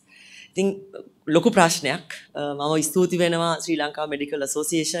 16.6 ඉතින් ලොකු ප්‍රශ්නයක් මම ස්තුති වෙනවා ශ්‍රී ලංකා මෙඩිකල්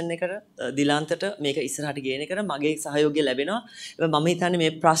ඇසෝසියේෂන් එකට දිලාන්තට මේක ඉස්සරහට ගේන එකට මගේ සහයෝගය ලැබෙනවා මම හිතන්නේ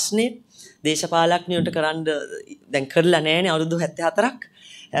මේ ප්‍රශ්නේ දේශපාලඥයන්ට කරන්න දැන් කරලා නැහැනේ අවුරුදු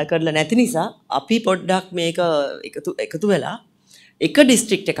 74ක් කරලා නැති නිසා අපි පොඩ්ඩක් මේක එකතු වෙලා එක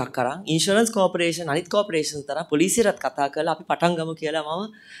ඩිස්ට්‍රික්ට් එකක් අරන් ඉන්ෂුරන්ස් කෝපරේෂන් අනිත් කෝපරේෂන් තරම් පොලිසියටත් කතා කරලා අපි පටන් ගමු කියලා මම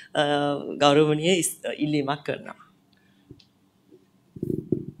ගෞරවණීය ඉල්ලීමක් කරනවා.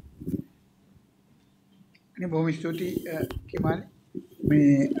 අනේ බොහොම ස්තුතියි කිමාලි.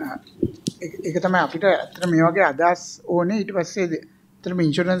 මේ ඒක තමයි අපිට අතන මේ වගේ අදහස් ඕනේ ඊට පස්සේ අතන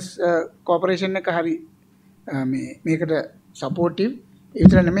ඉන්ෂුරන්ස් කෝපරේෂන් එක හරි මේකට සපෝටිව් ඒ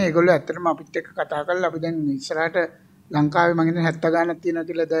විතර නෙමෙයි ඒගොල්ලෝ ඇත්තටම අපිත් එක්ක කතා කරලා අපි දැන් ඉස්සරහට ලංකාවේ මම හිතන්නේ 70 ගානක් තියෙනවා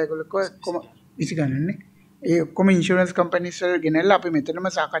කියලා දැන් ඒගොල්ලෝ ඔක්කොම 20 ගානන්නේ. ඒ ඔක්කොම ඉන්ෂුරන්ස් කම්පැනිස් වල ගෙනල්ලා අපි මෙතනම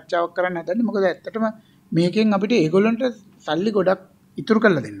සාකච්ඡාවක් කරන්න හදන්නේ. මොකද ඇත්තටම මේකෙන් අපිට ඒගොල්ලන්ට සල්ලි ගොඩක් ඉතුරු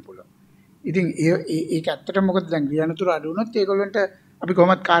කරලා දෙන්න පුළුවන්. ඉතින් ඒක ඇත්තටම මොකද දැන් ක්‍රියානතුරු අඩු වුණොත් ඒගොල්ලන්ට අපි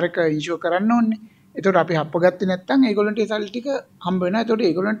කොහොමද කාර් එක ඉන්ෂුර් කරන්න ඕනේ. ඒතකොට අපි හප්ප ගත්තේ නැත්නම් ඒගොල්ලන්ට ඒ සල්ලි ටික හම්බ වෙනවා. ඒතකොට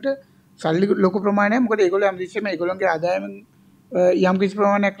ඒගොල්ලන්ට සල්ලි ලොකු ප්‍රමාණයක් මොකද ඒගොල්ලෝ හැමතිස්සෙම ඒගොල්ලන්ගේ ආදායමෙන් යම් කිසි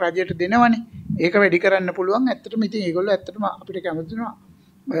ප්‍රමාණයක් රජයට දෙනවනේ. ඒක වැඩි කරන්න පුළුවන්. ඇත්තටම ඉතින් ඒගොල්ලෝ ඇත්තටම අපිට කැමති වෙනවා.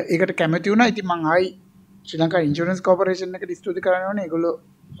 ඒකට කැමති වුණා. ඉතින් මං ආයි ශ්‍රී ලංකා ඉන්ෂුරන්ස් කෝපරේෂන් එකට ස්තුති කරන්න ඕනේ. ඒගොල්ලෝ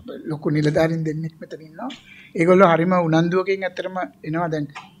ලොකු නිලධාරීන් දෙන්නෙක් මෙතන ඉන්නවා. ඒගොල්ලෝ හරිම උනන්දුවකින් ඇත්තටම එනවා. දැන්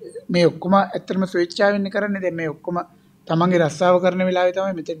මේ ඔක්කොම ඇත්තටම ස්වේච්ඡාවෙන් කරන්නේ. දැන් මේ ඔක්කොම තමන්ගේ රස්සාව කරන වෙලාවේ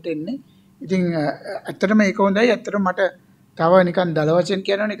තමයි මෙතෙන්ට එන්නේ. ඉතින් ඇත්තටම ඒක හොඳයි. ඇත්තටම මට තව නිකන් දල වශයෙන්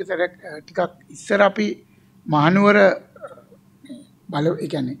කියනවනේ ඒක සරක් ටිකක් ඉස්සර අපි මහනුවර ඒ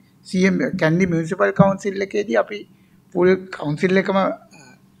කියන්නේ CM කැන්ඩි මියුනිසිපල් කවුන්සිල් එකේදී අපි ෆුල් කවුන්සිල් එකම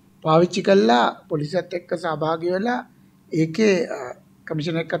පාවිච්චි කළා පොලිසියත් එක්ක සහභාගී වෙලා ඒකේ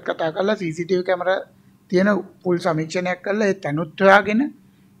කමිෂනර් එක්කත් කතා කරලා CCTV කැමරා තියෙන ෆුල් සමීක්ෂණයක් කළා ඒ තනුත් හොයාගෙන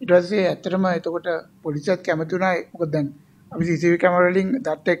ඊට පස්සේ ඇත්තටම එතකොට පොලිසියත් කැමති වුණා මොකද දැන් අපි CCTV කැමරා වලින්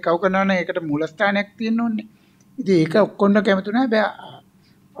දත් එක්කව කරනවා නම් ඒකට මූලස්ථානයක් තියෙන්න ඕනේ. ඉතින් ඒක ඔක්කොම කැමති වුණා.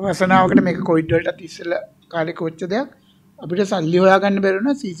 හැබැයි අවසනාවකට මේක කොවිඩ් වලට ඉස්සෙල්ලා කාලේ කොච්ච දෙයක් අපිට සල්ලි හොයාගන්න බැරි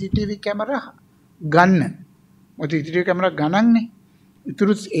වුණා CCTV කැමරා ගන්න. මොකද CCTV කැමරා ගණන්නේ.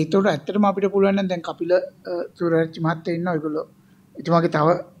 ඒතකොට ඇත්තටම අපිට පුළුවන් නම් දැන් කපිල සූරජ් මහත්තයා ඉන්නවා ඒගොල්ලෝ. එතුමාගේ තව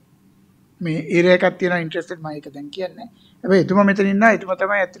මේ ඒරියා එකක් තියෙනවා ඉන්ට්‍රෙස්ටඩ් මම ඒක දැන් කියන්නේ. හැබැයි එතුමා මෙතන ඉන්නවා. එතුමා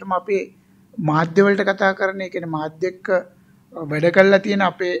තමයි ඇත්තටම අපේ මාධ්‍ය වලට කතා කරන්නේ. ඒ කියන්නේ මාධ්‍ය එක්ක වැඩ කරලා තියෙන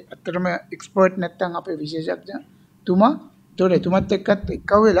අපේ ඇත්තටම එක්ස්පර්ට් නැත්තම් අපේ විශේෂඥ තුමා. ඒතකොට එතුමත් එක්කත්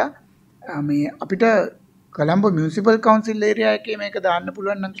එක්කව වෙලා මේ අපිට කොළඹ මියුනිසිපල් කවුන්සිල් ඒරියා එකේ මේක දාන්න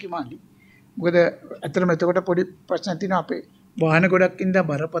පුළුවන් නම් කිමාලි. මොකද ඇත්තටම එතකොට පොඩි ප්‍රශ්න තියෙනවා අපේ වාහන ගොඩක් ඉඳලා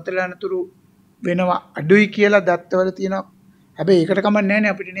බරපතල අනතුරු වෙනවා අඩුයි කියලා දත්තවල තියෙනවා. හැබැයි ඒකට කමක් නැහැ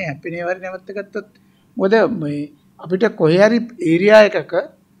නේ අපිට නේ හැප්පෙනේ වරි නැවත්ත ගත්තොත්. මොකද මේ අපිට කොහේ හරි ඒරියා එකක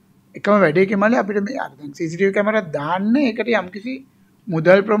එකම වැඩේ කිමාලි අපිට මේ අර දැන් CCTV කැමරා දාන්න ඒකට යම්කිසි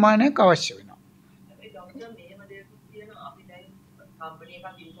මුදල් ප්‍රමාණයක් අවශ්‍ය වෙනවා. හැබැයි ડોක්ටර් මෙහෙම දෙයක් තියෙනවා අපි දැන් කම්පැනි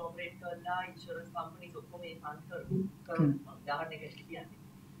එකක් ඉන්කෝපරේට් කරලා ඉන්ෂුරන්ස් කම්පැනිස් ඔක්කොම මේ කරනවා. උදාහරණයකට කියන්නේ.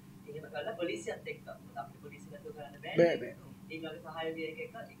 එහෙම කරලා පොලිසියත් එක්ක අපිට පොලිසිය නැතුව කරන්න බෑ. ඒ වගේ සහයෝගය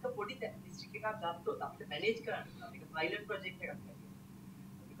එක පොඩි ඩිස්ට්‍රික්ට් එකක් ගත්තොත් අපිට මැනේජ් කරන්න පුළුවන්. ඒක පයිලට් ප්‍රොජෙක්ට් එකක්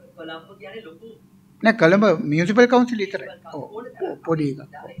වගේ. කොළඹ කියන්නේ ලොකු නෑ කොළඹ මියුනිසිපල් කවුන්සිල් විතරයි. ඔව් පොඩි එකක්.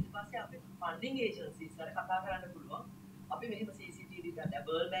 ඊට පස්සේ අපි ෆන්ඩින් ඒජන්සිස් වල කතා කරන්න පුළුවන්. අපි මෙහෙම CCTV දාලා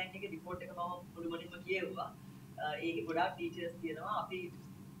World Bank එකේ report එක මම මුළුමනින්ම කියෙව්වා. ඒකේ ගොඩාක් ෆීචර්ස් තියෙනවා. අපි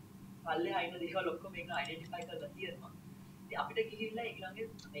පල්ලෙහා ඉන්න දේවල් ඔක්කොම මේක අයිඩෙන්ටිෆයි කරලා තියෙනවා. ඉතින් අපිට ගිහිල්ලා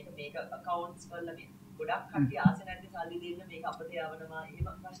ඒගොල්ලන්ගේ මේක accounts වල මේ ගොඩක් කට්ටිය ආසෙ නැද්ද සල්ලි දෙන්න මේක අපිට යවනවා එහෙම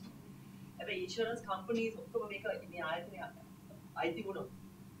ප්‍රශ්න. හැබැයි ඉන්ෂුරන්ස් කම්පනීස් ඔක්කොම මේක මේ ආයතනයට අයිති වුණොත්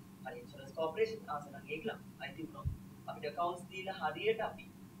හරි ඉන්ෂුරන්ස් කෝපරේෂන් ආසන ඒකලා අයිති වුණොත් අපිට accounts දීලා හරියට අපි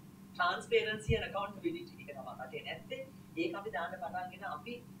transparency and accountability එක තමයි රටේ නැත්තේ. ඒක අපි දාන්න පටන්ගෙන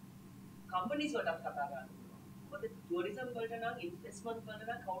අපි කම්පනීස් වලට කතා කරන්න පුළුවන්. මොකද ටුවරිසම් වලට නම් ඉන්වෙස්ට්මන්ට් වලට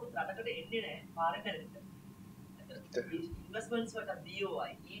නම් කවුරුත් රටකට එන්නේ නැහැ පාරෙන් නැරෙන්න. ඉන්වෙස්ට්මන්ට්ස් වලට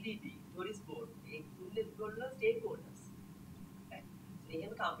BOI, EDB, ටුරිස්ට් බෝඩ් ඒ තුනේ ගොල්ලෝ ස්ටේක් හෝල්ඩර්ස්.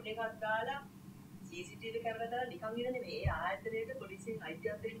 එහෙම කම්පැනි එකක් දාලා CCTV කැමරා දාලා නිකන් ඉන්න නෙමෙයි. ඒ ආයතනයේට පොලිසියෙන්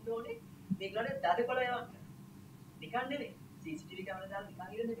අයිතියක් දෙන්න ඕනේ. මේගොල්ලන්ට දඩකොළ යවන්න. නිකන් නෙමෙයි. CCTV කැමරා දාලා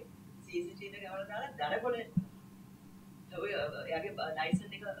නිකන් ඉන්න නෙමෙයි. CCTV කැමරා දාලා දඩකොළ යන්න. ඔය එයාගේ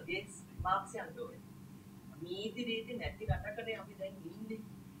ලයිසන් එක ගේට්ස් මාක්ස් යන්න ඕනේ. නීති රීති නැති රටකට අපි දැන් ඉන්නේ.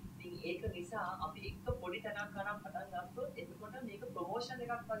 ඉතින් ඒක නිසා අපි එක පොඩි තැනක් කරන් පටන් ගත්තොත් එතකොට මේක ප්‍රොමෝෂන්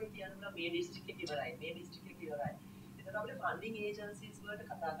එකක් වගේ කියනවා මේ ඩිස්ට්‍රික්ට් එකේ ඉවරයි. මේ ඩිස්ට්‍රික්ට් එකේ ඉවරයි. එතකොට අපිට ෆන්ඩින් ඒජන්සිස් වලට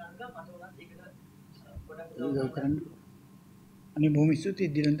කතා කරනවා මට උනත් ඒකට ගොඩක් උදව් කරන්න. අනේ බොහොම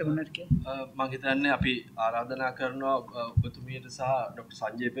ස්තුතියි දිලන්ත මොනවද කියන්නේ? මම හිතන්නේ අපි ආරාධනා කරනවා ඔබතුමියට සහ ડોક્ટર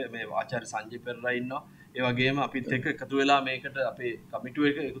සංජය මේ ආචාර්ය සංජය පෙරේරා ඉන්නවා. ඒ වගේම අපිත් එක්ක එකතු වෙලා මේකට අපේ කමිටුව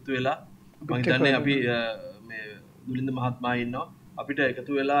එක එකතු වෙලා මම හිතන්නේ අපි මේ දුලින්ද මහත්මයා ඉන්නවා. අපිට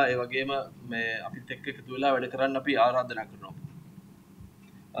එකතු වෙලා ඒ වගේම මේ අපිත් එක්ක එකතු වෙලා වැඩ කරන්න අපි ආරාධනා කරනවා.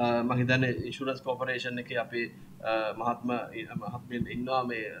 මම හිතන්නේ ඉන්ෂුරන්ස් කෝපරේෂන් එකේ අපේ මහත්මයා ඉන්නවා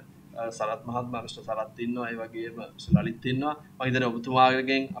මේ සරත් මහත්මයා මිස්ටර් සරත් ඉන්නවා ඒ වගේම ලලිත් ඉන්නවා. මම හිතන්නේ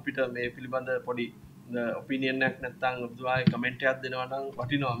ඔබතුමාගෙන් අපිට මේ පිළිබඳ පොඩි ඔපිනියන් එකක් නැත්නම් ඔබතුමාගේ කමෙන්ට් එකක් දෙනවා නම්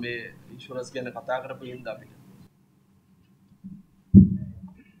වටිනවා මේ ඉන්ෂුරන්ස් ගැන කතා කරපු හින්දා අපිට.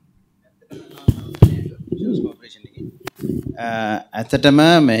 ඇත්තටම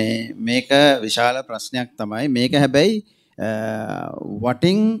මේක විශාල ප්‍රශ්නයක් තමයි. මේක හැබැයි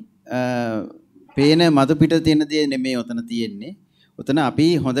වටින් පේන මතු පිට තියෙන දේ නෙමෙයි උතන තියෙන්නේ. උතන අපි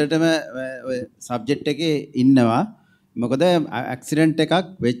හොඳටම සබ්ජෙක්ට් එකේ ඉන්නවා. මොකද ඇක්සිඩන්ට් එකක්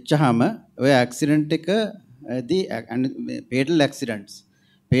වෙච්චාම ඔය ඇක්සිඩන්ට් එකදී ෆේටල්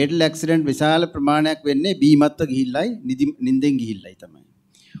ඇක්සිඩන්ට් විශාල ප්‍රමාණයක් වෙන්නේ බීමත්ව ගිහිල්ලයි නිින්දෙන් ගිහිල්ලයි තමයි.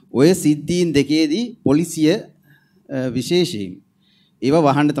 ඔය සිද්ධීන් දෙකේදී පොලිසිය විශේෂයෙන් ඒව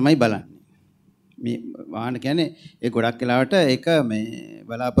වහන්න තමයි බලන්නේ. මේ වහන්න කියන්නේ ඒ ගොඩක් වෙලාවට ඒක මේ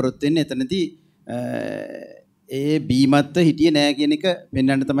බලාපොරොත්තු වෙන්නේ එතනදී ඒ බීමත්ව හිටියේ නෑ කියන එක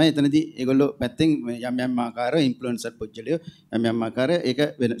පෙන්වන්න තමයි එතනදී ඒගොල්ලෝ පැත්තෙන් යම් ආකාර ඉන්ෆ්ලුවෙන්සර් පුජ්‍යලිය යම් ආකාර ඒක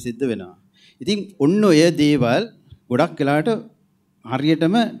සිද්ධ වෙනවා. ඉතින් ඔන්න ඔය දේවල් ගොඩක් වෙලාවට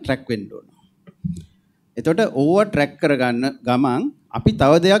හරියටම ට්‍රැක් වෙන්න ඕන. එතකොට ඕවා ට්‍රැක් කරගන්න ගමන් අපි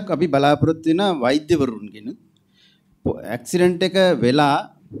තව දෙයක් අපි බලාපොරොත්තු වෙන වෛද්‍යවරුන්ගෙන ඇක්සිඩන්ට් එක වෙලා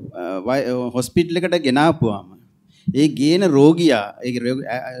හොස්පිටල් එකට ගෙනාපුවාම ඒ ගේන රෝගියා ඒ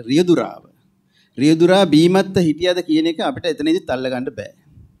රියදුරා බීමත්ත හිටියද කියන එක අපිට එතනදිත් අල්ලගන්න බෑ.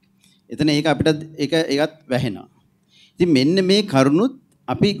 එතන ඒක අපිට ඒකත් වැහෙනවා. ඉතින් මෙන්න මේ කරුණුත්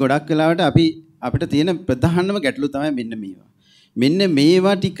අපි ගොඩක් වෙලාවට අපිට තියෙන ප්‍රධානම ගැටලුව තමයි මෙන්න මේවා. මෙන්න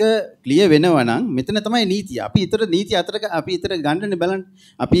මේවා ටික ක්ලියර් වෙනවා නම් මෙතන තමයි නීතිය. අපි ඊතර නීති අතරක අපි ඊතර ගන්නනේ බලන්න.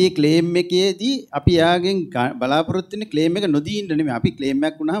 අපි මේ ක්ලේම් එකේදී අපි යාගෙන් බලාපොරොත්තු වෙන ක්ලේම් එක නොදී ඉන්න නෙමෙයි. අපි ක්ලේම්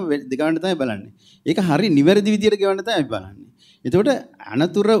එකක් වුණාම දෙගන්න තමයි බලන්නේ. ඒක හරි නිවැරදි විදියට ගෙවන්න තමයි අපි බලන්නේ. එතකොට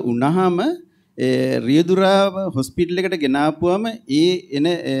අනතුර වුණාම රියදුරාව හොස්පිටල් එකට ගෙනාපුවම ඒ එන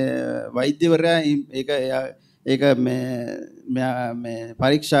වෛද්‍යවරයා ඒක මේ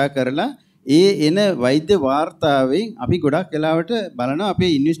පරීක්ෂා කරලා ඒ එන වෛද්‍ය වාර්තාවෙන් අපි ගොඩක් වෙලාවට බලනවා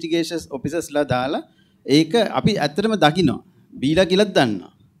අපේ ඉන්වෙස්ටිගේෂන් ඔෆිසර්ස්ලා දාලා ඒක අපි ඇත්තටම දකිනවා. බීලා කියලාත්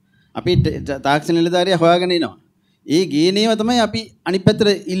දන්නවා. අපි තාක්ෂණ නිලධාරියා හොයාගෙන එනවා. ඒ ගේනේව තමයි අපි අනිත්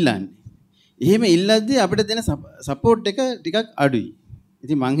පැත්තට ඉල්ලන්නේ. එහෙම ඉල්ලද්දී අපිට දෙන සපෝට් එක ටිකක් අඩුයි.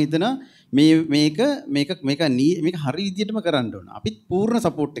 ඉතින් මං හිතනවා මේක හරි විදියටම කරන්න ඕන. අපිත් පූර්ණ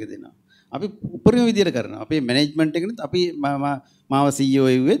සපෝට් එක දෙනවා. අපි උපරිම විදියට කරනවා. අපේ මැනේජ්මන්ට් එකෙනුත් අපි මාව CEO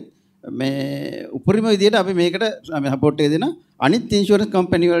එව්වෙත් මේ උපරිම විදියට අපි මේකට සපෝට් එක දෙනවා. අනිත් ඉන්ෂුරන්ස්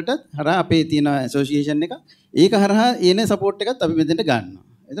කම්පැනි වලට හරහා අපේ තියෙන ඇසෝසියේෂන් එක ඒක හරහා එන සපෝට් එකත් අපි මෙතෙන්ට ගන්නවා.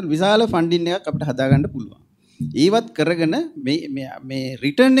 එතන විශාල ෆන්ඩින් එකක් අපිට හදාගන්න පුළුවන්. ඒවත් කරගෙන මේ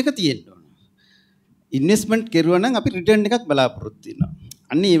රිටර්න් එක තියෙන්න ඕන. ඉන්වෙස්ට්මන්ට් කරුවා නම් අපි රිටර්න් එකක් බලාපොරොත්තු වෙනවා.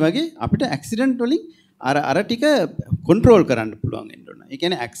 අන්න ඒ වගේ අපිට ඇක්සිඩන්ට් වලින් අර ටික කන්ට්‍රෝල් කරන්න පුළුවන් වෙන්න ඕන. ඒ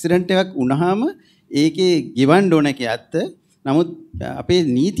කියන්නේ ඇක්සිඩන්ට් එකක් වුණාම ඒකේ ගෙවන්න ඕන එකේ ඇත්ත. නමුත් අපේ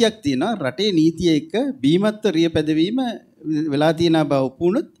නීතියක් තියෙනවා රටේ නීතිය එක්ක බීමත්ව රිය පැදවීම වෙලා තියෙන බව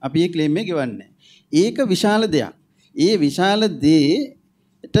ඔපුනොත් අපි ඒ ක්ලේම් එක ගෙවන්නේ. ඒක විශාල දෙයක්. ඒ විශාල දේ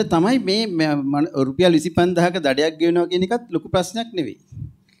තමයි මේ රුපියල් 25000ක දඩයක් ගෙවනවා කියන එකත් ලොකු ප්‍රශ්නයක් නෙවෙයි.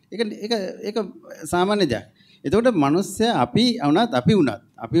 ඒක සාමාන්‍ය දෙයක්. එතකොට මිනිස්සයා අපි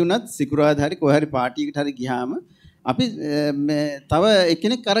වුණත් සිකුරාදා හරි කොහේ හරි පාටියකට හරි ගියාම අපි තව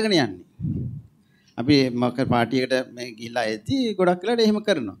එක්කෙනෙක් අරගෙන යන්නේ. අපි මොකක් පාටියකට මේ ගිහිල්ලා ඇති ගොඩක් වෙලාට එහෙම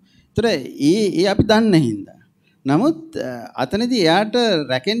කරනවා. ඒතර ඒ අපි දන්නේ හින්දා. නමුත් අතනදී එයාට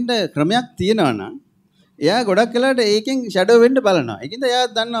රැකෙන්න ක්‍රමයක් තියෙනවා නම් එයා ගොඩක් වෙලාට ඒකෙන් ෂැඩෝ වෙන්න බලනවා. ඒකින්ද එයා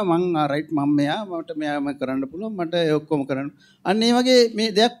දන්නවා මං රයිට් මම මෙයාම කරන්න පුළුවන් මට ඒ ඔක්කොම කරන්න. අන්න ඒ වගේ මේ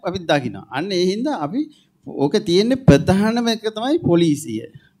දෙයක් අපි දකිනවා. අන්න ඒ හින්දා අපි ඕක තියෙන්නේ ප්‍රධානම එක තමයි පොලිසිය.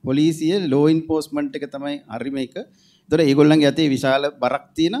 පොලිසිය ලෝ එන්ෆෝස්මන්ට් එක තමයි හරිම එක. ඒතර ඒගොල්ලන්ගේ අතේ විශාල බරක්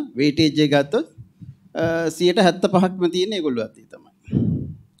තියෙන වේටේජ් එක ගත්තොත් 75%ක්ම තියෙන ඒගොල්ලෝ අතේ තමයි.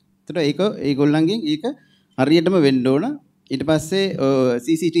 ඒතර ඒගොල්ලන්ගෙන් ඒක හරියටම වෙන්න ඕන. ඊට පස්සේ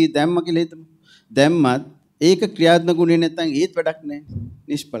CCTV දැම්ම කියලා හිතමු. දැම්මත් ඒක ක්‍රියාත්මක වුණේ නැත්නම් ඒත් වැඩක් නැහැ.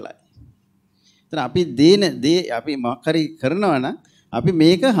 නිෂ්ඵලයි. ඒතර අපි දේ අපි මොකක් හරි කරනවා නම් අපි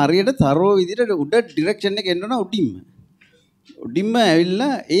මේක හරියට තරෝ විදිහට උඩ ඩිරෙක්ෂන් එක එන්න ඕන උඩින්ම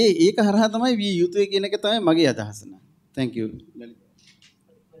ඇවිල්ලා ඒක හරහා තමයි විය යුතුයි කියන එක තමයි මගේ අදහස. Thank you.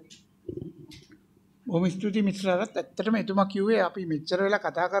 බොහොම ස්තුතියි මිත්‍රාරත්. ඇත්තටම එතුමා කිව්වේ අපි මෙච්චර වෙලා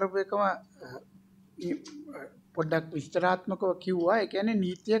කතා කරපු එකම පොඩ්ඩක් විස්තරාත්මකව කිව්වා. ඒ කියන්නේ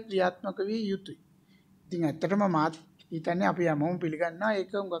නීතිය ක්‍රියාත්මක විය යුතුයි. ඉතින් ඇත්තටම මාත් හිතන්නේ අපි හැමෝම පිළිගන්නවා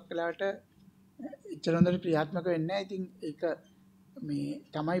ඒක හුඟක් වෙලාවට එච්චර හොඳට ක්‍රියාත්මක වෙන්නේ නැහැ. ඉතින් ඒක මේ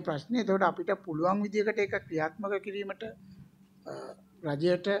තමයි ප්‍රශ්නේ. ඒකට අපිට පුළුවන් විදිහකට ඒක ක්‍රියාත්මක කිරීමට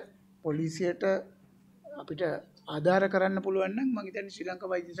රජයට පොලිසියට අපිට ආධාර කරන්න පුළුවන් නම් මම හිතන්නේ ශ්‍රී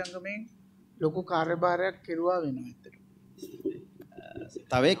ලංකා වෛද්‍ය සංගමයෙන් ලොකු කාර්යභාරයක් කෙරුවා වෙනවා ඇත්තට.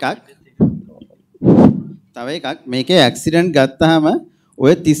 තව එකක් මේකේ ඇක්සිඩන්ට් ගත්තාම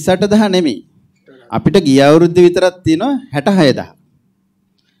ඔය 38000 නෙමෙයි. අපිට ගිය අවුරුද්ද විතරක් තියෙනවා 66000.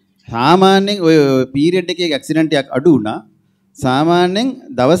 සාමාන්‍යයෙන් ඔය පීරියඩ් එකේ ඇක්සිඩන්ට් එකක් අඩු වුණා. සාමාන්‍යයෙන්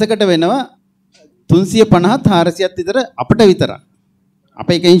දවසකට වෙනවා 350ත් 400ත් විතර අපිට විතරක්.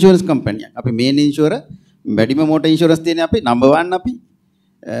 අපේ එක ඉන්ෂුරන්ස් කම්පැනියක්. අපි මේන් ඉන්ෂුරර් වැඩිම මෝටර් ඉන්ෂුරන්ස් තියෙන අපි නම්බර් 1 අපි.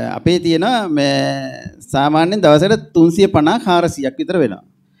 අපේ තියෙනවා මේ සාමාන්‍යයෙන් දවසකට 350 400ක් විතර වෙනවා.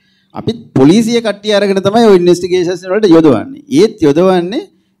 අපි පොලිසිය කට්ටිය අරගෙන තමයි ඔය ඉන්වෙස්ටිගේෂන්ස් වලට යොදවන්නේ. ඒත් යොදවන්නේ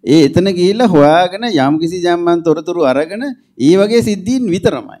එතන ගිහිල්ලා හොයාගෙන යම්කිසි ජම්මන් තොරතුරු අරගෙන ඒ වගේ සිද්ධීන්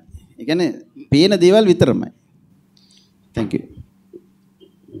විතරමයි. ඒ කියන්නේ පේන දේවල් විතරමයි. Thank you.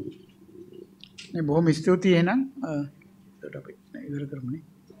 නේ බොහොම ස්තුතියි එහෙනම්. ඒකට අපි ඉවර කරමුනේ.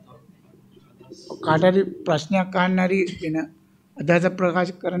 කාට හරි ප්‍රශ්නයක් අහන්න හරි වෙන අදහස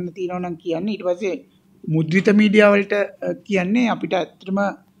ප්‍රකාශ කරන්න තියෙනවා නම් කියන්නේ ඊට පස්සේ මුද්‍රිත මීඩියා වලට කියන්නේ අපිට ඇත්තටම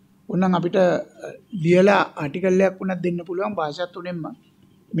ඕනනම් අපිට ලියලා ආටිකල් එකක් වුණත් දෙන්න පුළුවන් භාෂා තුනෙන්ම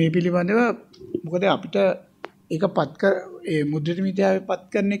මේ පිළිබඳව. මොකද අපිට ඒක මුද්‍රිත මීඩියාවේ පත්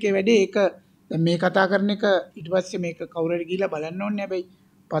කරන එකේ වැඩේ ඒක දැන් මේ කතා කරන එක ඊට පස්සේ මේක කවුරු හරි ගිහිල්ලා බලන්න ඕනේ. හැබැයි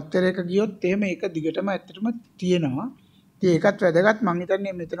පත්තරයක ගියොත් එහෙම ඒක දිගටම ඇත්තටම තියෙනවා. ඉතින් ඒකත් වැදගත්. මම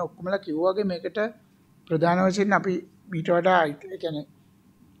හිතන්නේ මෙතන ඔක්කොමලා කිව්වා වගේ මේකට ප්‍රධාන වශයෙන් අපි ඊට වඩා ඒ කියන්නේ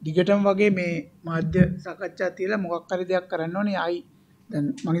දිගටම වගේ මේ මාධ්‍ය සාකච්ඡා තියලා මොකක් හරි දෙයක් කරන්න ඕනේ. ආයි දැන්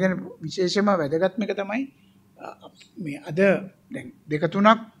මම හිතන්නේ විශේෂම වැදගත්ම එක තමයි මේ අද දැන් දෙක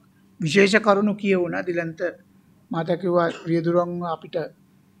තුනක් විශේෂ කරුණු කියවුණා. දිලන්ත මාතා කිව්වා රියදුරන් අපිට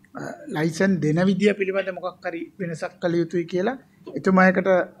ලයිසන් දෙන විදිය පිළිබඳ මොකක් හරි වෙනසක් කළ යුතුයි කියලා. එතුමායකට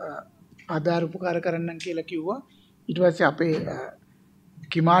ආධාර උපකාර කරන්නම් කියලා කිව්වා. ඊට පස්සේ අපේ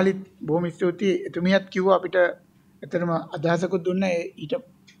කිමාලිත් බොහොම ස්තුතියි. එතුමියත් කිව්වා අපිට ඇත්තටම අදහසකුත් දුන්නා. ඊට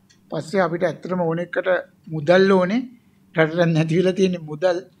පස්සේ අපිට ඇත්තටම ඕනෙකට මුදල් ඕනේ. රටට නැති වෙලා තියෙන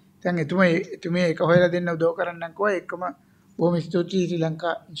මුදල්. දැන් එතුමිය ඒක හොයලා දෙන්න උදව් කරන්නම් කිව්වා. ඒකම බොහොම ස්තුතියි ශ්‍රී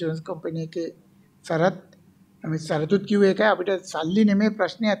ලංකා ඉන්ෂුරන්ස් කම්පැනි එකේ සරත්. මේ සරතුත් කිව්වේ ඒකයි අපිට සල්ලි නෙමෙයි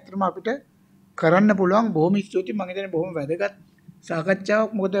ප්‍රශ්නේ. ඇත්තටම අපිට කරන්න පුළුවන්. බොහොම ස්තුතියි. මම හිතන්නේ බොහොම වැදගත් සාකච්ඡාවක්.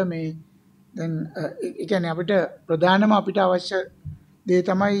 මොකද මේ දැන් ඒ කියන්නේ අපිට ප්‍රධානම අපිට අවශ්‍ය දේ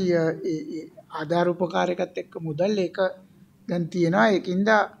තමයි ආධාර උපකාරයකත් එක්ක මුදල්. ඒක දැන් තියෙනවා. ඒකින්ද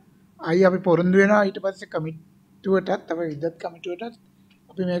ආයි අපි පොරොන්දු වෙනවා ඊට පස්සේ කමිටුවටත් අපේ විද්වත් කමිටුවටත්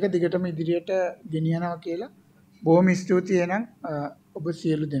අපි මේක දිගටම ඉදිරියට ගෙනියනවා කියලා. බොහොම ස්තුතියි එහෙනම් ඔබ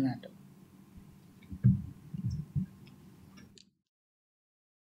සියලු දෙනාට.